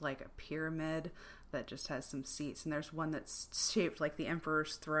shaped like a pyramid that just has some seats, and there's one that's shaped like the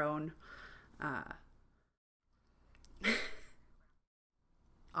Emperor's throne.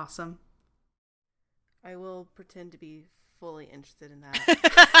 Awesome. I will pretend to be fully interested in that.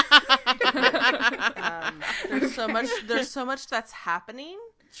 There's so much that's happening.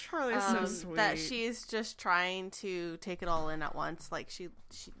 Charlie's so sweet. That she's just trying to take it all in at once. Like she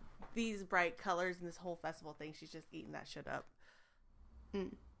these bright colors and this whole festival thing, she's just eating that shit up.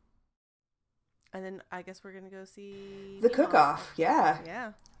 Mm. And then I guess we're gonna go see The Mima. cook-off, yeah.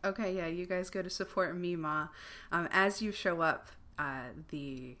 Yeah. Okay, yeah, you guys go to support Mima. As you show up,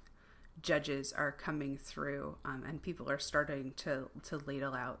 the judges are coming through, and people are starting to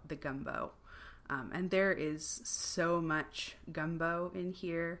ladle out the gumbo. And there is so much gumbo in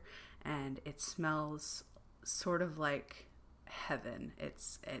here, and it smells sort of like heaven.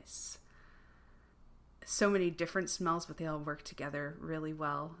 It's so many different smells, but they all work together really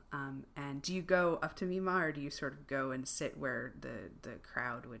well. And do you go up to Mima, or do you sort of go and sit where the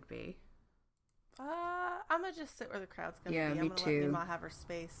crowd would be? I'm gonna just sit where the crowd's gonna Yeah, be. me I'm gonna too. let Mima have her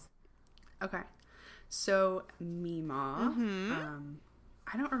space. Okay. So Mima,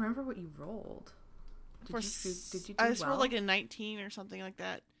 I don't remember what you rolled. Did you do I just well? rolled like a 19 or something like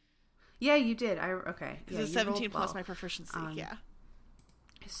that. Yeah, you did. Okay. Because Yeah, it's you 17 rolled plus well. my proficiency. Yeah.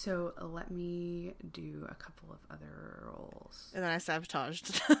 So let me do a couple of other rolls. And then I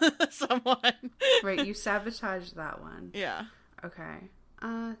sabotaged someone. Right, you sabotaged that one. Yeah. Okay.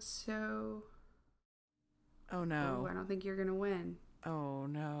 So. Oh no. Oh, I don't think you're gonna win. Oh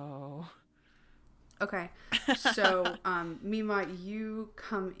no. Okay. So, Mima, you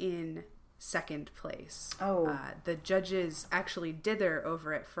come in second place. Oh. The judges actually dither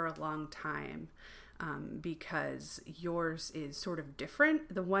over it for a long time. Because yours is sort of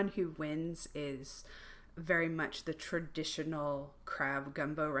different. The one who wins is very much the traditional crab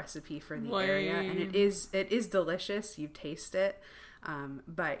gumbo recipe for the area, and it is delicious. You taste it,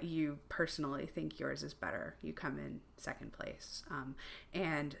 but you personally think yours is better. You come in second place,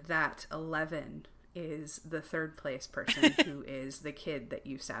 and that 11 is the third place person, who is the kid that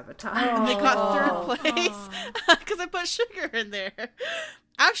you sabotaged. They got third place because I put sugar in there.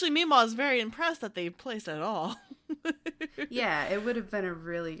 Actually, Mima is very impressed that they placed it all. Yeah, it would have been a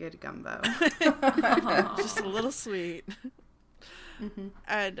really good gumbo. Just a little sweet.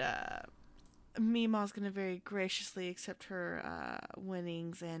 And Mima's going to very graciously accept her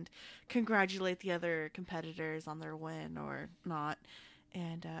winnings and congratulate the other competitors on their win or not.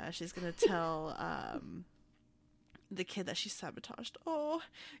 And she's going to tell the kid that she sabotaged, "Oh,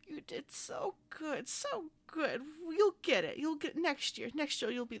 you did so good, so good. You'll get it. You'll get it next year. Next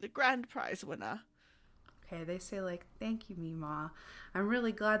year you'll be the grand prize winner." Okay, they say, like, "Thank you, Mima. I'm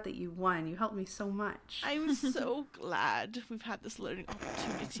really glad that you won. You helped me so much." I'm so glad we've had this learning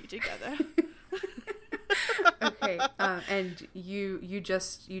opportunity together. Okay, and you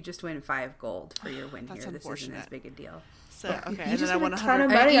just win 5 gold for your win That's here. This isn't as unfortunate. big a deal. So, okay, You and just then I won won a ton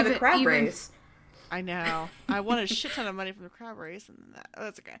of 100. money on the even- crab even- race. I know. I won a shit ton of money from the crab race, and that. Oh,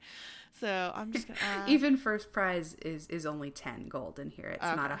 that's okay. So I'm just gonna. Even first prize is only 10 gold in here. It's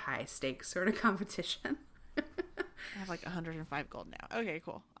not Okay. a high stakes sort of competition. I have like 105 gold now. Okay,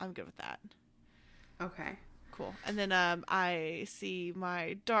 cool. I'm good with that. Okay. Cool. And then I see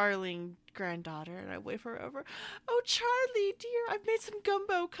my darling granddaughter, and I wave her over. "Oh, Charlie, dear, I've made some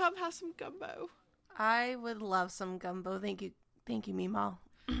gumbo. Come have some gumbo." I would love some gumbo. Thank you, Mima.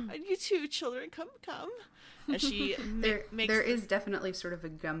 And you too, children. Come. And she makes. There is definitely sort of a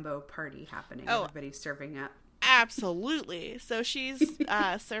gumbo party happening. Oh. Everybody's serving up. Absolutely. So she's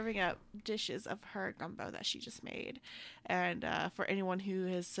serving up dishes of her gumbo that she just made. And for anyone who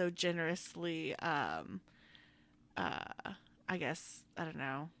has so generously, I guess, I don't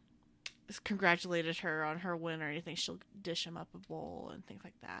know, just congratulated her on her win or anything, she'll dish them up a bowl and things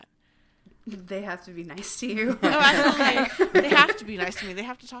like that. They have to be nice to you. Oh, absolutely. They have to be nice to me. They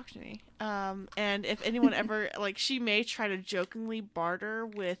have to talk to me. And if anyone ever, like, she may try to jokingly barter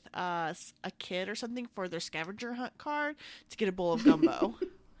with a kid or something for their scavenger hunt card to get a bowl of gumbo.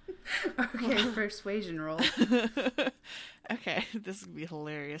 Okay, persuasion roll. Okay, this is going to be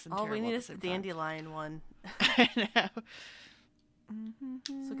hilarious and All we terrible need at is the the same time. dandelion one. I know.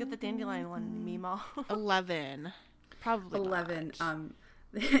 So get the dandelion one, Mima. 11. Probably 11. not.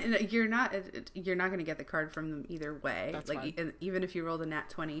 You're not going to get the card from them either way. That's like fine. even if you rolled a nat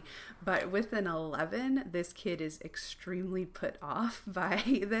 20, but with an 11, this kid is extremely put off by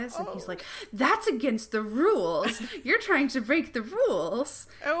this, and he's like, "That's against the rules. You're trying to break the rules."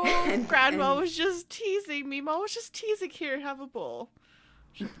 Oh, and- Grandma and- was just teasing me. Mom was just teasing. Here, have a bowl.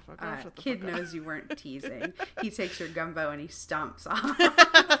 Shut the fuck up. Shut the Kid fuck up. knows you weren't teasing. He takes your gumbo and he stomps off.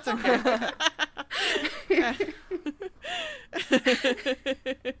 That's okay.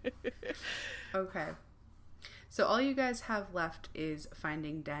 Okay. So all you guys have left is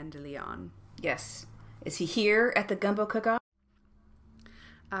finding Dandelion. Yes. Is he here at the gumbo cook-off?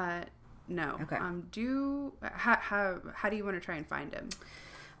 No. Okay. How do you want to try and find him?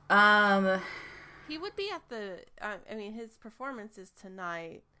 He would be at the. I mean, his performance is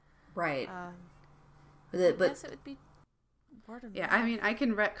tonight. Right. I but guess it would be. Word of Yeah, mouth. I mean, I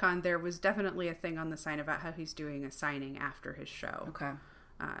can retcon. There was definitely a thing on the sign about how he's doing a signing after his show. okay.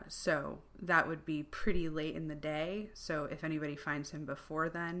 So that would be pretty late in the day. So if anybody finds him before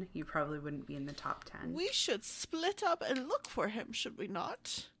then, you probably wouldn't be in the top 10. We should split up and look for him, should we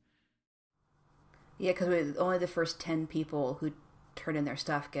not? Yeah, because only the first 10 people who turn in their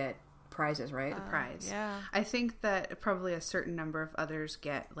stuff get prizes, right? the prize. Yeah. I think that probably a certain number of others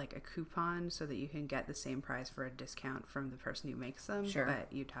get like a coupon so that you can get the same prize for a discount from the person who makes them. Sure.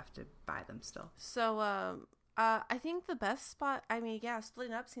 But you'd have to buy them still. So, I think the best spot, I mean, yeah,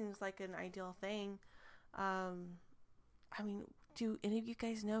 splitting up seems like an ideal thing. I mean, do any of you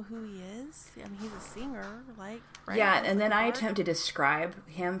guys know who he is? I mean, he's a singer, like, right? Yeah, He's and like then a I bard. attempt to describe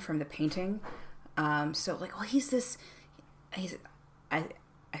him from the painting. So like, well, he's I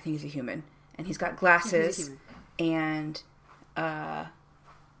think he's a human, and he's got glasses, and and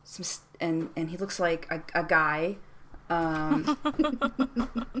he looks like a guy. I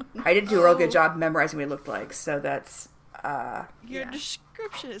didn't do a real good job memorizing what he looked like, so that's Your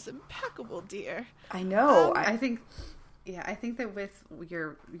description is impeccable, dear. I know. I think that with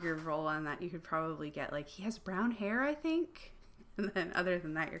your role on that, you could probably get like, he has brown hair, I think, and then other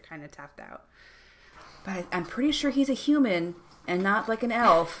than that, you're kind of tapped out. But I'm pretty sure he's a human and not like an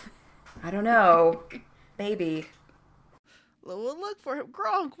elf. I don't know. Maybe. We'll look for him.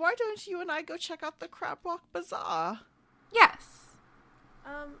 Gronk, why don't you and I go check out the Crab Rock Bazaar? Yes.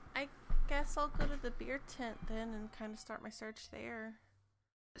 I guess I'll go to the beer tent then and kind of start my search there.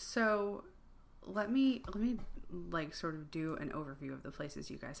 So let me like sort of do an overview of the places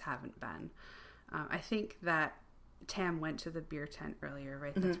you guys haven't been. I think that Tam went to the beer tent earlier,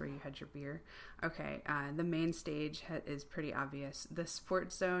 right? That's where you had your beer. Okay. The main stage is pretty obvious. The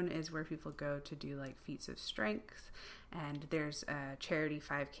sports zone is where people go to do like feats of strength, and there's a charity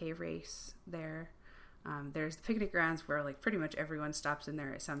 5K race there. There's the picnic grounds where like pretty much everyone stops in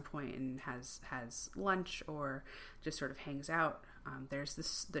there at some point and has lunch or just sort of hangs out.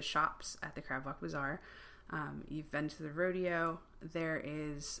 There's the shops at the Crab Walk Bazaar. You've been to the rodeo. There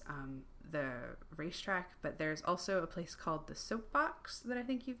is the racetrack, but there's also a place called the Soapbox that I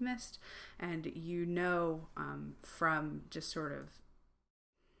think you've missed. And from just sort of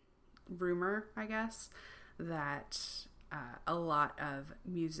rumor, I guess, that a lot of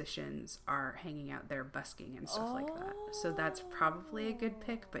musicians are hanging out there busking and stuff like that. So that's probably a good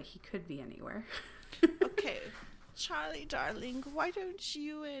pick, but he could be anywhere. Okay, Charlie, darling, why don't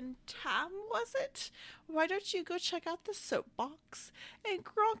you and Tam, was it? Why don't you go check out the Soapbox? And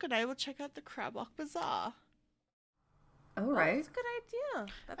Gronk and I will check out the Crab Walk Bazaar. All right. That's a good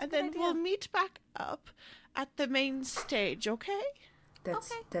idea. That's And a good then idea. we'll meet back up at the main stage, okay?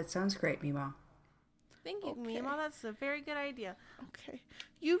 That sounds great, Mima. Thank you, Okay. Mima. That's a very good idea. Okay.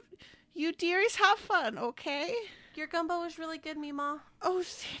 You dearies have fun, okay? Your gumbo was really good, Mima. Oh,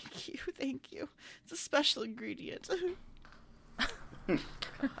 thank you. It's a special ingredient.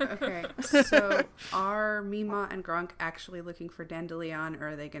 Okay, so are Mima and Gronk actually looking for Dandelion, or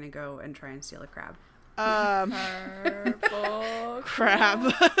are they going to go and try and steal a crab? Purple Crab.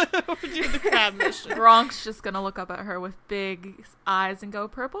 We're doing the crab mission. Gronk's just gonna look up at her with big eyes and go,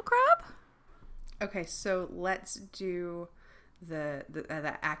 "Purple crab?" Okay, so let's do the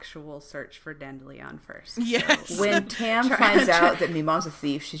actual search for Dandelion first. Yes. When Tam finds out that Mima's a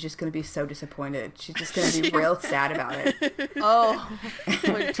thief, she's just going to be so disappointed. She's just going to be real sad about it. Oh,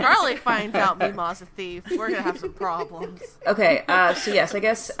 when Charlie finds out Mima's a thief, we're going to have some problems. Okay, so yes, I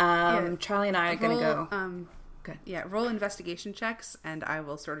guess Charlie and I are going to go. Good. Yeah, roll investigation checks, and I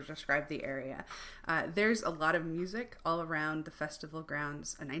will sort of describe the area. There's a lot of music all around the festival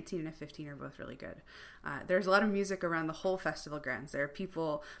grounds. A 19 and a 15 are both really good. There's a lot of music around the whole festival grounds. There are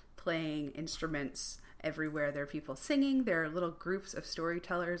people playing instruments everywhere. There are people singing. There are little groups of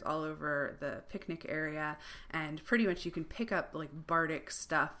storytellers all over the picnic area, and pretty much you can pick up like bardic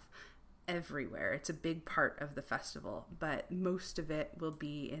stuff everywhere. It's a big part of the festival, but most of it will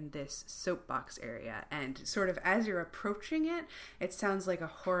be in this soapbox area, and sort of as you're approaching it, it sounds like a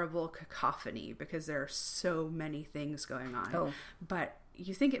horrible cacophony because there are so many things going on. But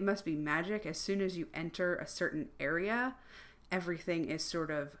you think it must be magic. As soon as you enter a certain area, everything is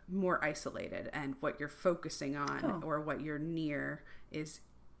sort of more isolated, and what you're focusing on or what you're near is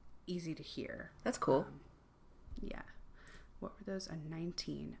easy to hear. That's cool. Yeah. What were those? A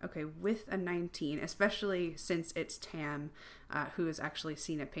 19. Okay, with a 19, especially since it's Tam, who has actually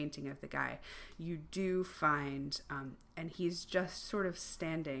seen a painting of the guy, you do find, and he's just sort of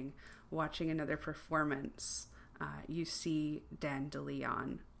standing watching another performance. You see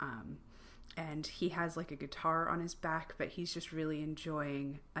Dandelion, and he has like a guitar on his back, but he's just really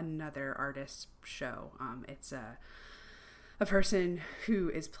enjoying another artist's show. It's a person who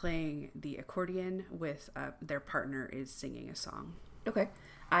is playing the accordion with their partner is singing a song. Okay.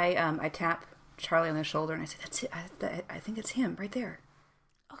 I tap Charlie on the shoulder and I say, "That's it. I think it's him right there."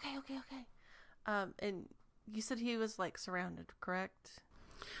 Okay. And you said he was like surrounded, correct?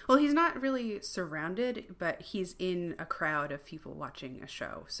 Well, he's not really surrounded, but he's in a crowd of people watching a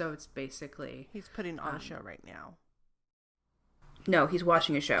show. So it's basically... He's putting on a show right now. No, he's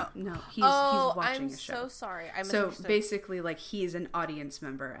watching a show. No, he's watching a show. I'm so sorry. I So misunderstood. basically, like, he's an audience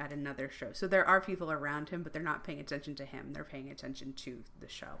member at another show. So there are people around him, but they're not paying attention to him. They're paying attention to the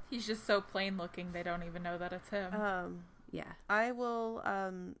show. He's just so plain looking, they don't even know that it's him. Yeah. I will,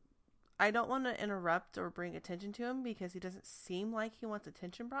 I don't want to interrupt or bring attention to him because he doesn't seem like he wants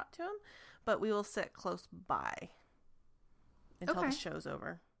attention brought to him, but we will sit close by until Okay. the show's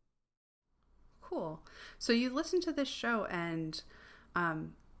over. Cool. So you listen to this show and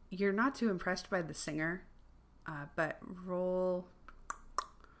you're not too impressed by the singer, but roll...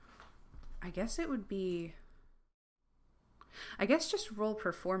 I guess just roll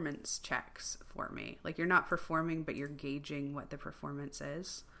performance checks for me. Like, you're not performing, but you're gauging what the performance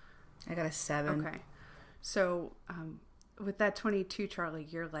is. I got a 7. Okay. So, with that 22, Charlie,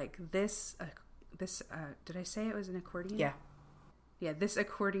 you're like, this, did I say it was an accordion? Yeah. Yeah, this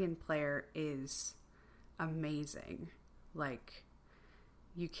accordion player is amazing. Like,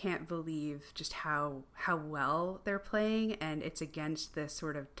 you can't believe just how well they're playing, and it's against this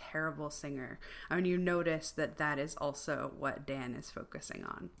sort of terrible singer. I mean, you notice that is also what Dan is focusing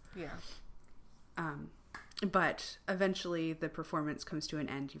on. Yeah. But eventually the performance comes to an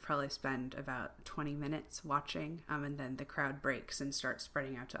end. You probably spend about 20 minutes watching, and then the crowd breaks and starts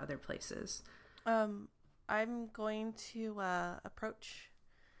spreading out to other places. I'm going to approach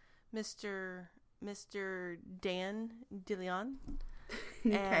Mr. Dan DeLeon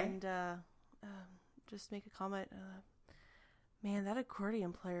and just make a comment. Man, that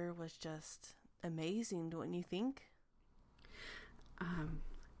accordion player was just amazing, don't you think?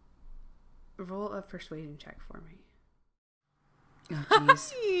 Roll a persuasion check for me. Oh,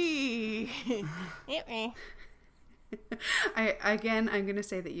 jeez. I'm going to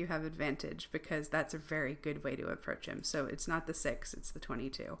say that you have advantage because that's a very good way to approach him. So it's not the 6, it's the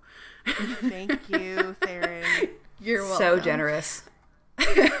 22. Thank you, Theron. You're welcome. So generous.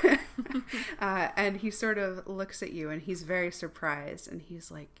 And he sort of looks at you and he's very surprised and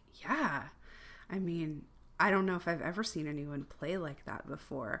he's like, yeah, I mean, I don't know if I've ever seen anyone play like that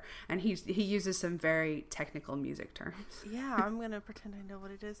before. And he uses some very technical music terms. Yeah, I'm going to pretend I know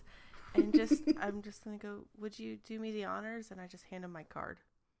what it is. And I'm just going to go, would you do me the honors? And I just hand him my card.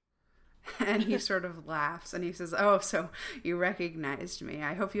 And he sort of laughs and he says, oh, so you recognized me.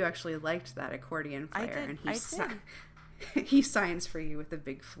 I hope you actually liked that accordion player. I did. And I did. He signs for you with a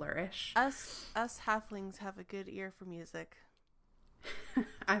big flourish. Us halflings have a good ear for music.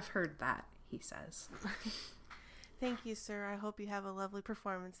 I've heard that, he says. Thank you, sir. I hope you have a lovely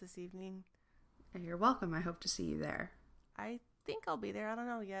performance this evening. And you're welcome. I hope to see you there. I think I'll be there. I don't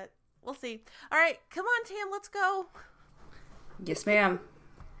know yet. We'll see. All right, come on, Tam, let's go. Yes, ma'am.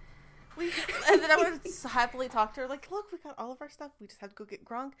 And then I would happily talk to her, like, look, we got all of our stuff. We just have to go get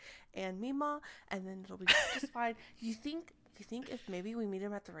Gronk and Mima, and then it'll be just fine. You think if maybe we meet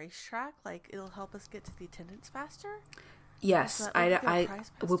him at the racetrack, like, it'll help us get to the attendance faster? Yes, I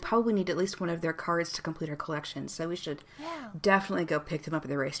we'll probably need at least one of their cards to complete our collection, so we should definitely go pick them up at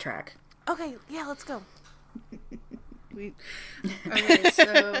the racetrack. Okay, yeah, let's go. Okay,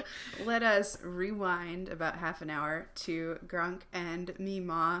 so let us rewind about half an hour to Gronk and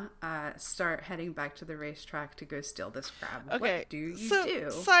Mima start heading back to the racetrack to go steal this crab. Okay, What do you so,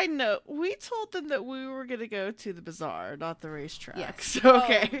 do? Side note, we told them that we were going to go to the bazaar, not the racetrack. Yes. So,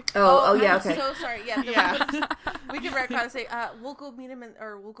 okay. Oh, yeah, I'm okay. so sorry. Yeah, Yeah. we can retcon and say, we'll go meet him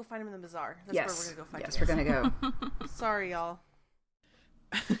or we'll go find him in the bazaar. That's where we're gonna go find him. Yes, we're going to go. Sorry, y'all.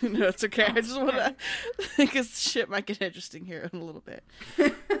 No, it's okay. I just want to, because shit might get interesting here in a little bit.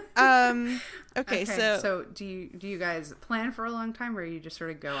 Okay, so do you guys plan for a long time, or you just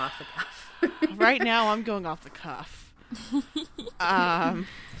sort of go off the cuff? right now I'm going off the cuff.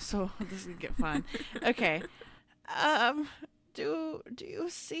 So this is gonna get fun. Okay. Do you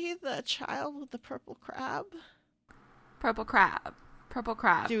see the child with the purple crab? Purple crab.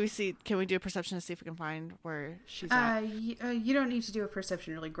 Can we do a perception to see if we can find where she's at? You don't need to do a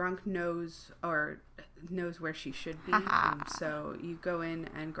perception really. Gronk knows where she should be. So you go in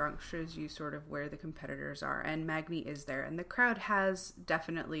and Gronk shows you sort of where the competitors are, and Magni is there, and the crowd has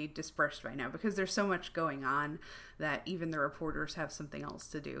definitely dispersed by now because there's so much going on that even the reporters have something else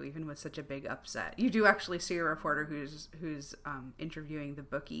to do, even with such a big upset. You do actually see a reporter who's interviewing the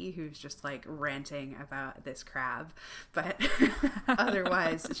bookie, who's just like ranting about this crab, but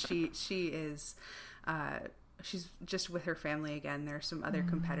otherwise she is she's just with her family again. There's some other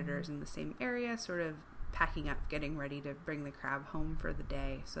competitors in the same area sort of packing up, getting ready to bring the crab home for the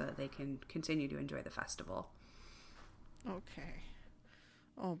day so that they can continue to enjoy the festival. Okay.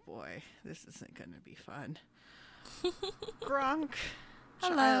 Oh boy, this isn't going to be fun. Gronk,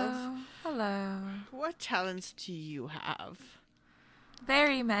 Hello. child, Hello. what talents do you have?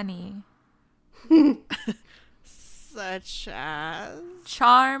 Very many. Such as...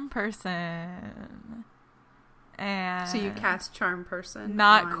 Charm person. And So you cast Charm Person?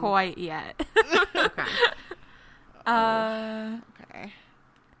 not on- quite yet. Okay. Okay.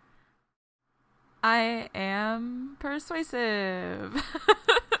 I am persuasive.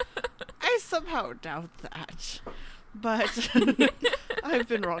 I somehow doubt that. But I've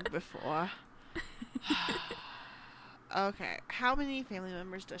been wrong before. Okay. How many family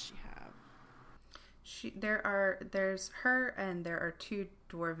members does she have? There's her and there are 2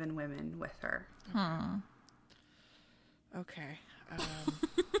 dwarven women with her. Okay.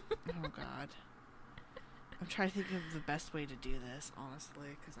 Oh god. I'm trying to think of the best way to do this, honestly,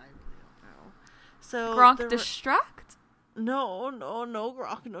 because I really don't know. So Gronk distract? No,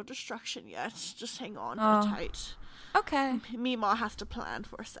 Gronk, no destruction yet. Just hang on Oh. tight. Okay. Mima has to plan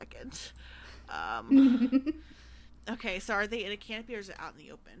for a second. Okay, so are they in a canopy or is it out in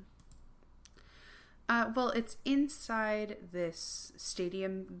the open? Well, it's inside this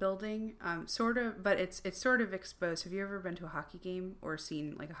stadium building, sort of, but it's sort of exposed. Have you ever been to a hockey game or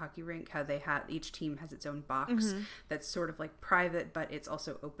seen like a hockey rink? How they have each team has its own box that's sort of like private, but it's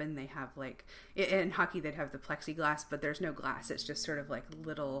also open. They have like in hockey they'd have the plexiglass, but there's no glass. It's just sort of like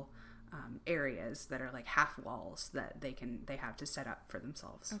little areas that are like half walls that they have to set up for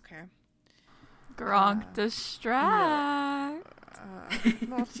themselves. Okay. Gronk distract.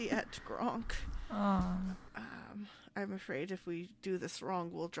 Not yet, Gronk. Oh. I'm afraid if we do this wrong,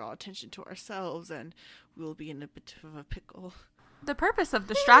 we'll draw attention to ourselves and we'll be in a bit of a pickle. The purpose of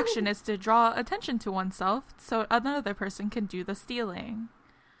distraction is to draw attention to oneself so another person can do the stealing.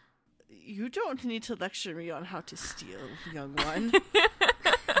 You don't need to lecture me on how to steal, young one.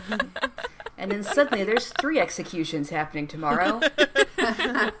 And then suddenly there's 3 executions happening tomorrow.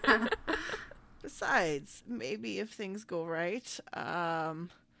 Besides, maybe if things go right,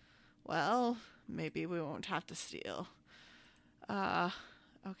 well, maybe we won't have to steal.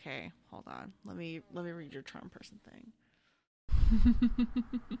 Okay, hold on. Let me read your charm person thing.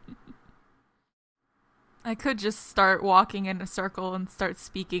 I could just start walking in a circle and start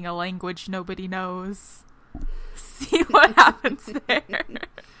speaking a language nobody knows. See what happens there.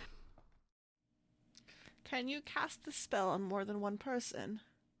 Can you cast the spell on more than one person?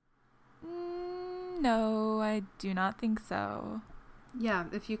 No, I do not think so. Yeah,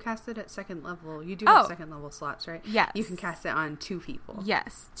 if you cast it at 2nd level, you do Oh. have 2nd level slots, right? Yes. You can cast it on 2 people.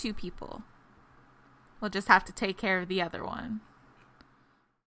 Yes, 2 people. We'll just have to take care of the other one.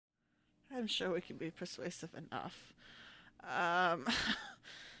 I'm sure we can be persuasive enough.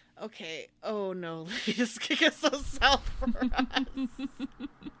 Okay. Oh no, Lydia's kick us so south for us.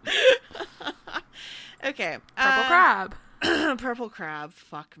 Okay. Purple crab. Purple crab.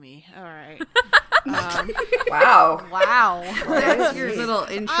 Fuck me. All right. Wow. Wow. That's your little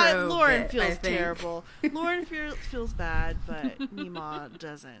intro. Lauren bit, I feels think. terrible. Lauren feels bad, but Nima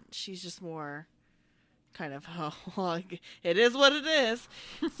doesn't. She's just more kind of, like, it is what it is.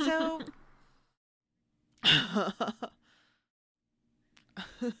 So,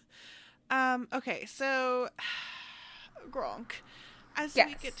 okay, so, Gronk, as we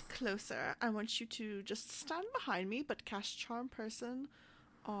Yes. get closer, I want you to just stand behind me, but cast Charm Person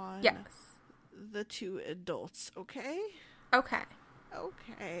on Yes. the 2 adults, okay? Okay.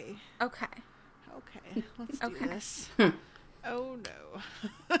 Okay. Okay. Okay, let's do Okay. this. Oh no.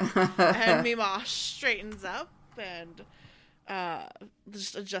 And Mima straightens up and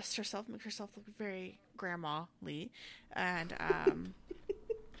just adjusts herself, makes herself look very grandma-ly. And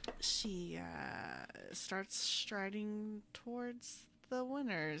she starts striding towards the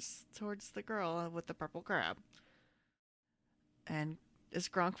winners, towards the girl with the purple crab. And is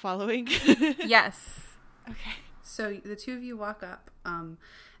Gronk following? Yes. Okay. So the 2 of you walk up.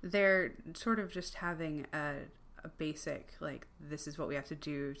 They're sort of just having a basic, like, this is what we have to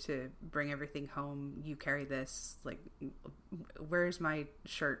do to bring everything home. You carry this, like, where's my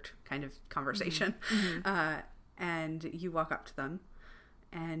shirt kind of conversation. And you walk up to them.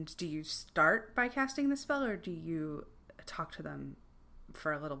 And do you start by casting the spell, or do you talk to them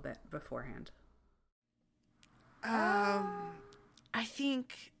for a little bit beforehand? I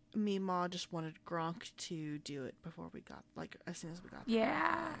think Mima just wanted Gronk to do it before we got, like, as soon as we got there.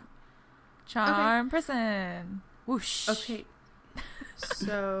 Yeah. Charm person. Whoosh. Okay.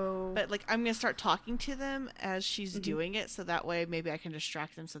 So... But, like, I'm going to start talking to them as she's doing it, so that way maybe I can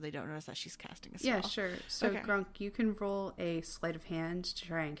distract them so they don't notice that she's casting a spell. Yeah, sure. So, Okay. Gronk, you can roll a sleight of hand to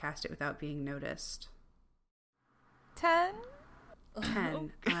try and cast it without being noticed. 10.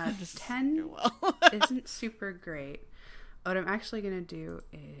 10. This is 10 going well. isn't super great. What I'm actually going to do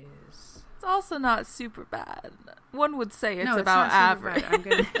is... It's also not super bad. One would say it's No, it's about not super bad.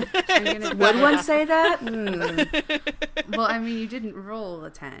 average. I'm gonna Would one say that? Hmm. Well, I mean, you didn't roll a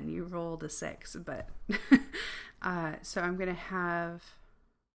 10. You rolled a 6, but... so I'm going to have...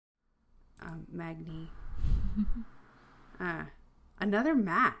 Magni. Another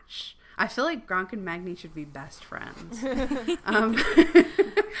match. I feel like Gronk and Magni should be best friends.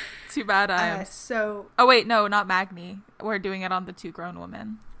 Too bad I'm... So... Oh, wait, no, not Magni. We're doing it on the two grown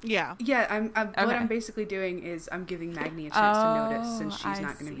women. Yeah. Yeah, what Okay. I'm basically doing is I'm giving Magni a chance to notice since she's I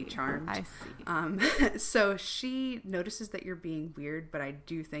not going to be see. charmed. I see. So she notices that you're being weird, but I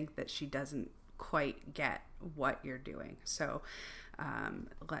do think that she doesn't quite get what you're doing. So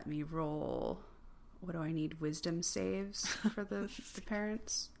let me roll. What do I need? Wisdom saves for the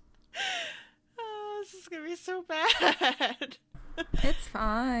parents? Oh, this is gonna be so bad. It's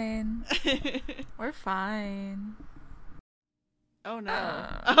fine. We're fine. Oh no.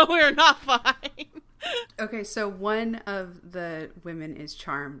 Oh, we're not fine. Okay, so one of the women is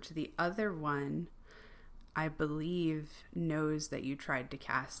charmed. The other one, I believe, knows that you tried to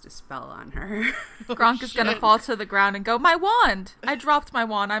cast a spell on her. Gronk is gonna fall to the ground and go, "My wand! I dropped my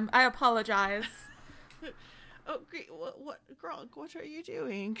wand. I apologize. Oh, great. What, Gronk, what are you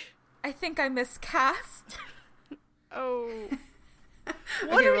doing? I think I miscast. Oh. What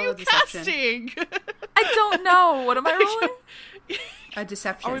Okay, are roll you a deception. casting? I don't know. What am I rolling? A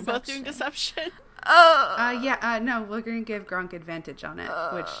deception. Are we both doing deception? No, we're going to give Gronk advantage on it,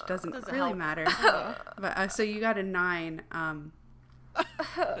 which doesn't really help. matter. But so you got a 9. I'm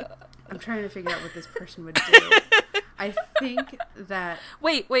trying to figure out what this person would do. I think that...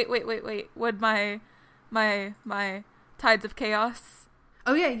 Wait. Would my Tides of Chaos?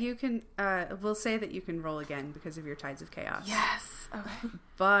 Oh yeah, you can... we'll say that you can roll again because of your Tides of Chaos. Yes. Okay.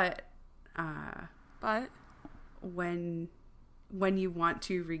 But... But when you want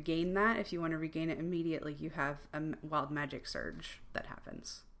to regain that, if you want to regain it immediately, you have a wild magic surge that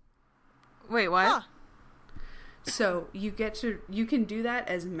happens. wait, what? Huh. So you can do that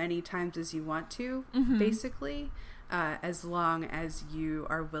as many times as you want to, basically, as long as you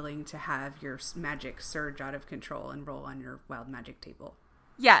are willing to have your magic surge out of control and roll on your wild magic table.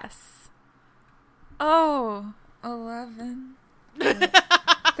 Yes. Oh, 11.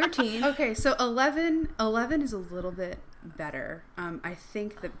 13. Okay, so 11 is a little bit better. I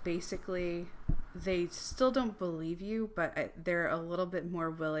think that basically they still don't believe you, but they're a little bit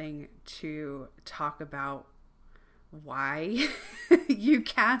more willing to talk about why you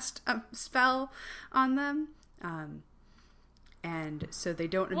cast a spell on them. And so they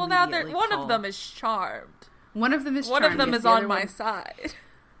don't Well, now immediately one call. of them is charmed. One of them is One charmed, of them yes, is the on other my one- side.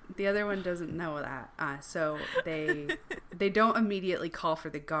 The other one doesn't know that. So they don't immediately call for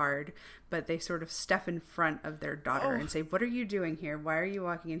the guard, but they sort of step in front of their daughter and say, "What are you doing here? Why are you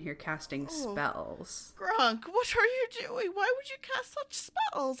walking in here casting spells?" Gronk, what are you doing? Why would you cast such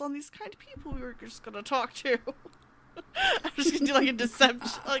spells on these kind of people we were just gonna talk to? I'm just gonna do like a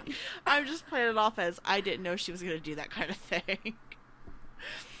deception. Like, I'm just playing it off as I didn't know she was gonna do that kind of thing.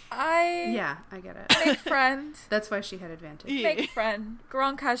 Yeah, I get it. Make friend. That's why she had advantage. Make friend.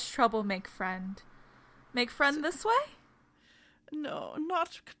 Gronk has trouble. Make friend. Make friend this way? No,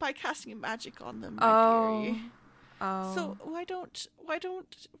 not by casting magic on them, my Oh. dearie. Oh. So why don't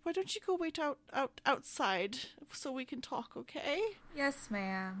you go wait outside so we can talk, okay? Yes,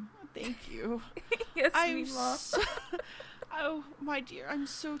 ma'am. Thank you. Yes, I'm Mima. oh, my dear, I'm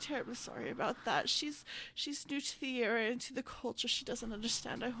so terribly sorry about that. She's new to the area and to the culture. She doesn't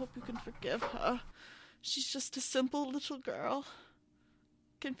understand. I hope you can forgive her. She's just a simple little girl,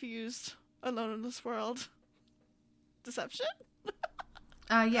 confused, alone in this world. Deception?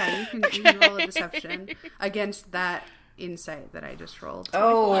 Yeah, you can roll a deception against that insight that I just rolled.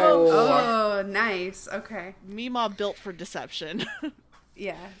 Oh. Oh, nice. Okay. Mima built for deception.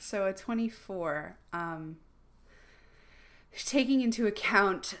 Yeah, so a 24. Taking into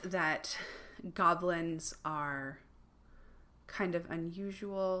account that goblins are kind of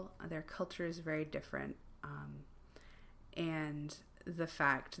unusual, their culture is very different, and the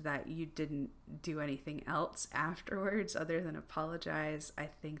fact that you didn't do anything else afterwards other than apologize, I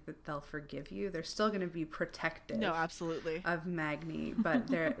think that they'll forgive you. They're still going to be protective No, absolutely. of Magni, but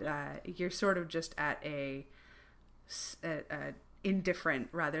they're you're sort of just at a indifferent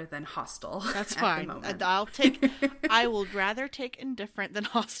rather than hostile. That's at fine. the moment. I will rather take indifferent than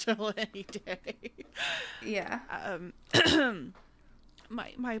hostile any day. Yeah.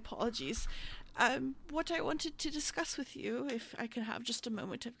 My apologies. What I wanted to discuss with you, if I can have just a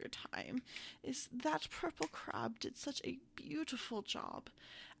moment of your time, is that purple crab did such a beautiful job.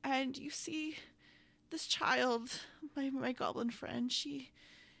 And you see, this child, my goblin friend, she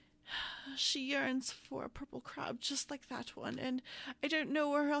yearns for a purple crab just like that one, and I don't know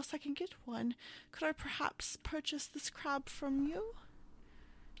where else I can get one. Could I perhaps purchase this crab from you?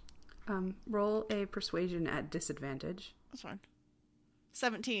 Roll a persuasion at disadvantage. That's fine.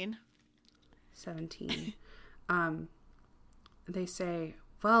 17. 17. They say,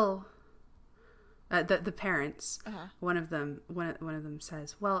 well, the parents, one of them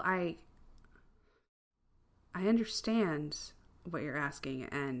says, well, I understand what you're asking,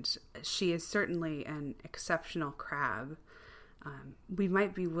 and she is certainly an exceptional crab. We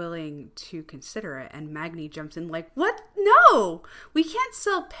might be willing to consider it. And Magni jumps in like, what? No, we can't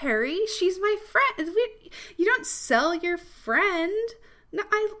sell Perry. She's my friend. You don't sell your friend. No,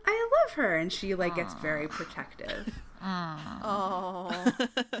 I love her. And she like gets very protective. Oh.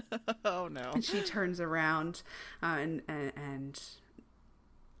 Oh no. And she turns around and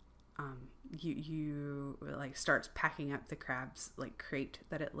you like starts packing up the crab's like crate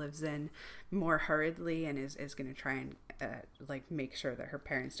that it lives in more hurriedly, and is going to try and like make sure that her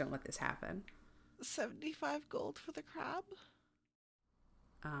parents don't let this happen. 75 gold for the crab?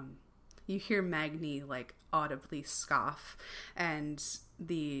 You hear Magni like audibly scoff, and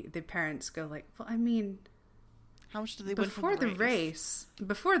the parents go like, well, I mean, how much do they win before the race?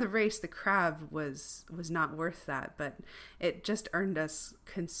 Before the race, the crab was not worth that, but it just earned us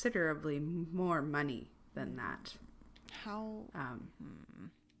considerably more money than that. How?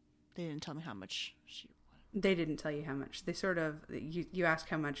 They didn't tell me how much she. They didn't tell you how much. They sort of you ask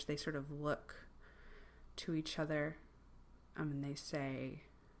how much. They sort of look to each other, and they say,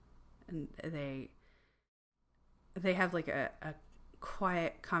 and they have like a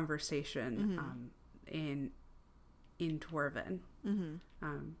quiet conversation in Dwarven.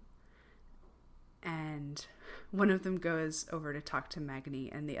 And one of them goes over to talk to Magni,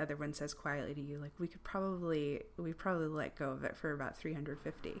 and the other one says quietly to you, like, we probably let go of it for about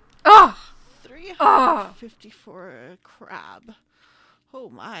 350. Oh! 350 for a crab. Oh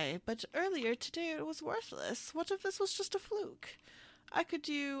my, but earlier today it was worthless. What if this was just a fluke? I could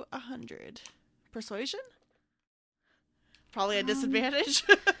do 100. Persuasion? Probably a disadvantage.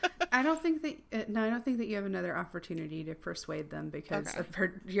 I don't think that you have another opportunity to persuade them, because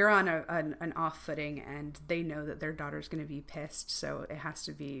you're on an off footing, and they know that their daughter's going to be pissed, so it has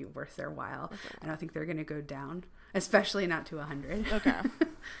to be worth their while. I don't think they're going to go down, especially not to 100. Okay.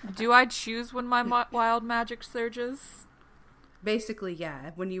 Do I choose when my wild magic surges? Basically,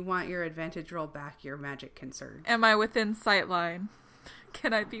 yeah. When you want your advantage roll back, your magic can surge. Am I within sightline?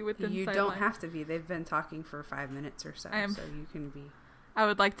 Can I be within sightline? You don't have to be. They've been talking for 5 minutes or so, so you can be. I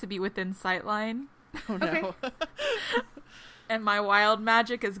would like to be within sightline. Oh no. And my wild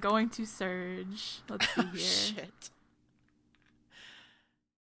magic is going to surge. Let's see here. Shit.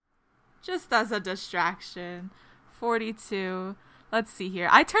 Just as a distraction. 42. Let's see here.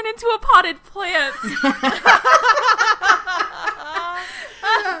 I turn into a potted plant.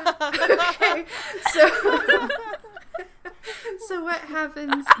 Okay. So what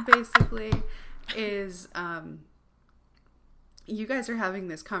happens basically is you guys are having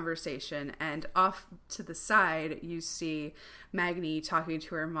this conversation, and off to the side you see Magni talking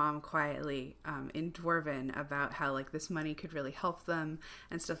to her mom quietly in Dwarven about how like this money could really help them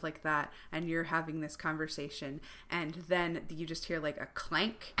and stuff like that, and you're having this conversation, and then you just hear like a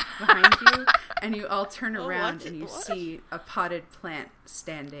clank behind you, and you all turn around and you see a potted plant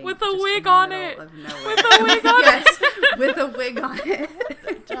standing with a wig on it. With a wig on it. Yes, with a wig on it.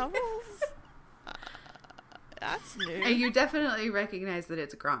 The devils? That's new. And you definitely recognize that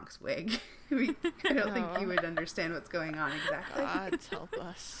it's Gronk's wig. I don't think you would understand what's going on exactly. God help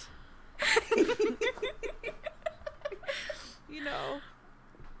us. You know,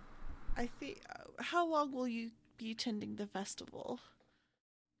 I think. How long will you be attending the festival?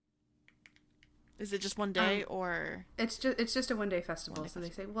 Is it just one day, or it's just a one-day festival? So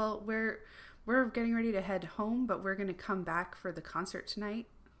they say, well, we're getting ready to head home, but we're going to come back for the concert tonight.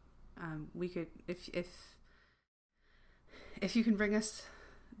 We could, if you can bring us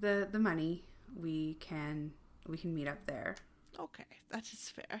the money, we can meet up there. Okay, that is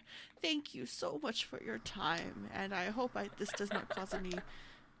fair. Thank you so much for your time, and I hope this does not cause any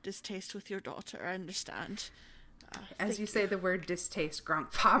distaste with your daughter. I understand. As you say the word distaste,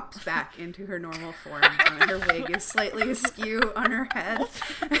 Gronk pops back into her normal form, and her wig is slightly askew on her head.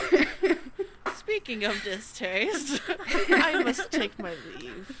 Speaking of distaste, I must take my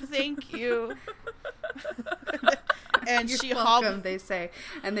leave. Thank you. And You're she welcome, hobbles. they say.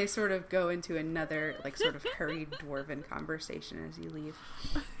 And they sort of go into another, like, sort of hurried dwarven conversation as you leave.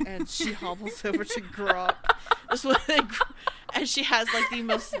 And she hobbles over to Grok. And she has, like, the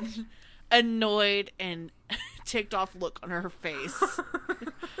most annoyed and ticked off look on her face.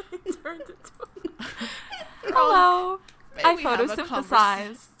 Turned into hello. May I we have a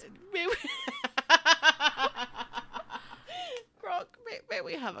photosynthesized. Grok, may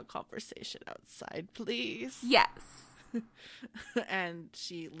we have a conversation outside, please? Yes. And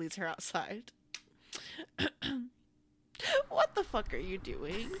she leads her outside. What the fuck are you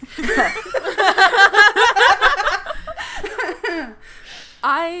doing?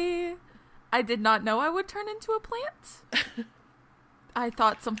 I did not know I would turn into a plant. I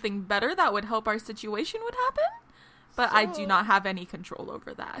thought something better that would help our situation would happen, but I do not have any control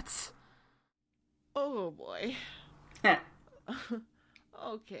over that. Oh boy.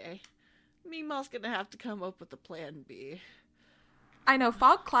 Okay. Meemaw's gonna have to come up with a plan B. I know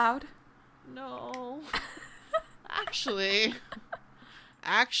Fog Cloud. No. Actually.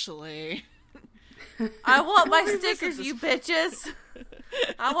 I want my Revisit stickers, this. you bitches.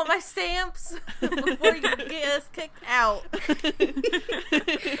 I want my stamps before you get us kicked out.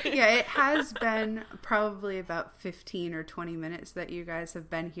 Yeah, it has been probably about 15 or 20 minutes that you guys have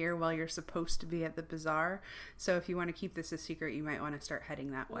been here while you're supposed to be at the bazaar. So if you want to keep this a secret, you might want to start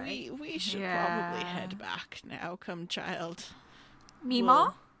heading that way. We should Yeah. probably head back now. Come, child.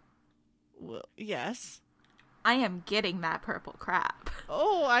 Meemaw, Well, yes. I am getting that purple crap.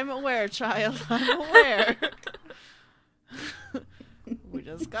 Oh, I'm aware, child. I'm aware. We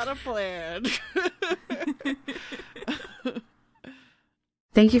just got a plan.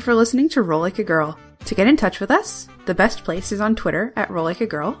 Thank you for listening to Roll Like a Girl. To get in touch with us, the best place is on Twitter at Roll Like a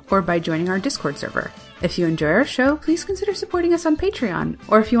Girl or by joining our Discord server. If you enjoy our show, please consider supporting us on Patreon.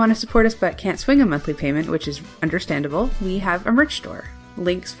 Or if you want to support us but can't swing a monthly payment, which is understandable, we have a merch store.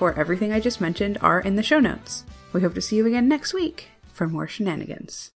 Links for everything I just mentioned are in the show notes. We hope to see you again next week for more shenanigans.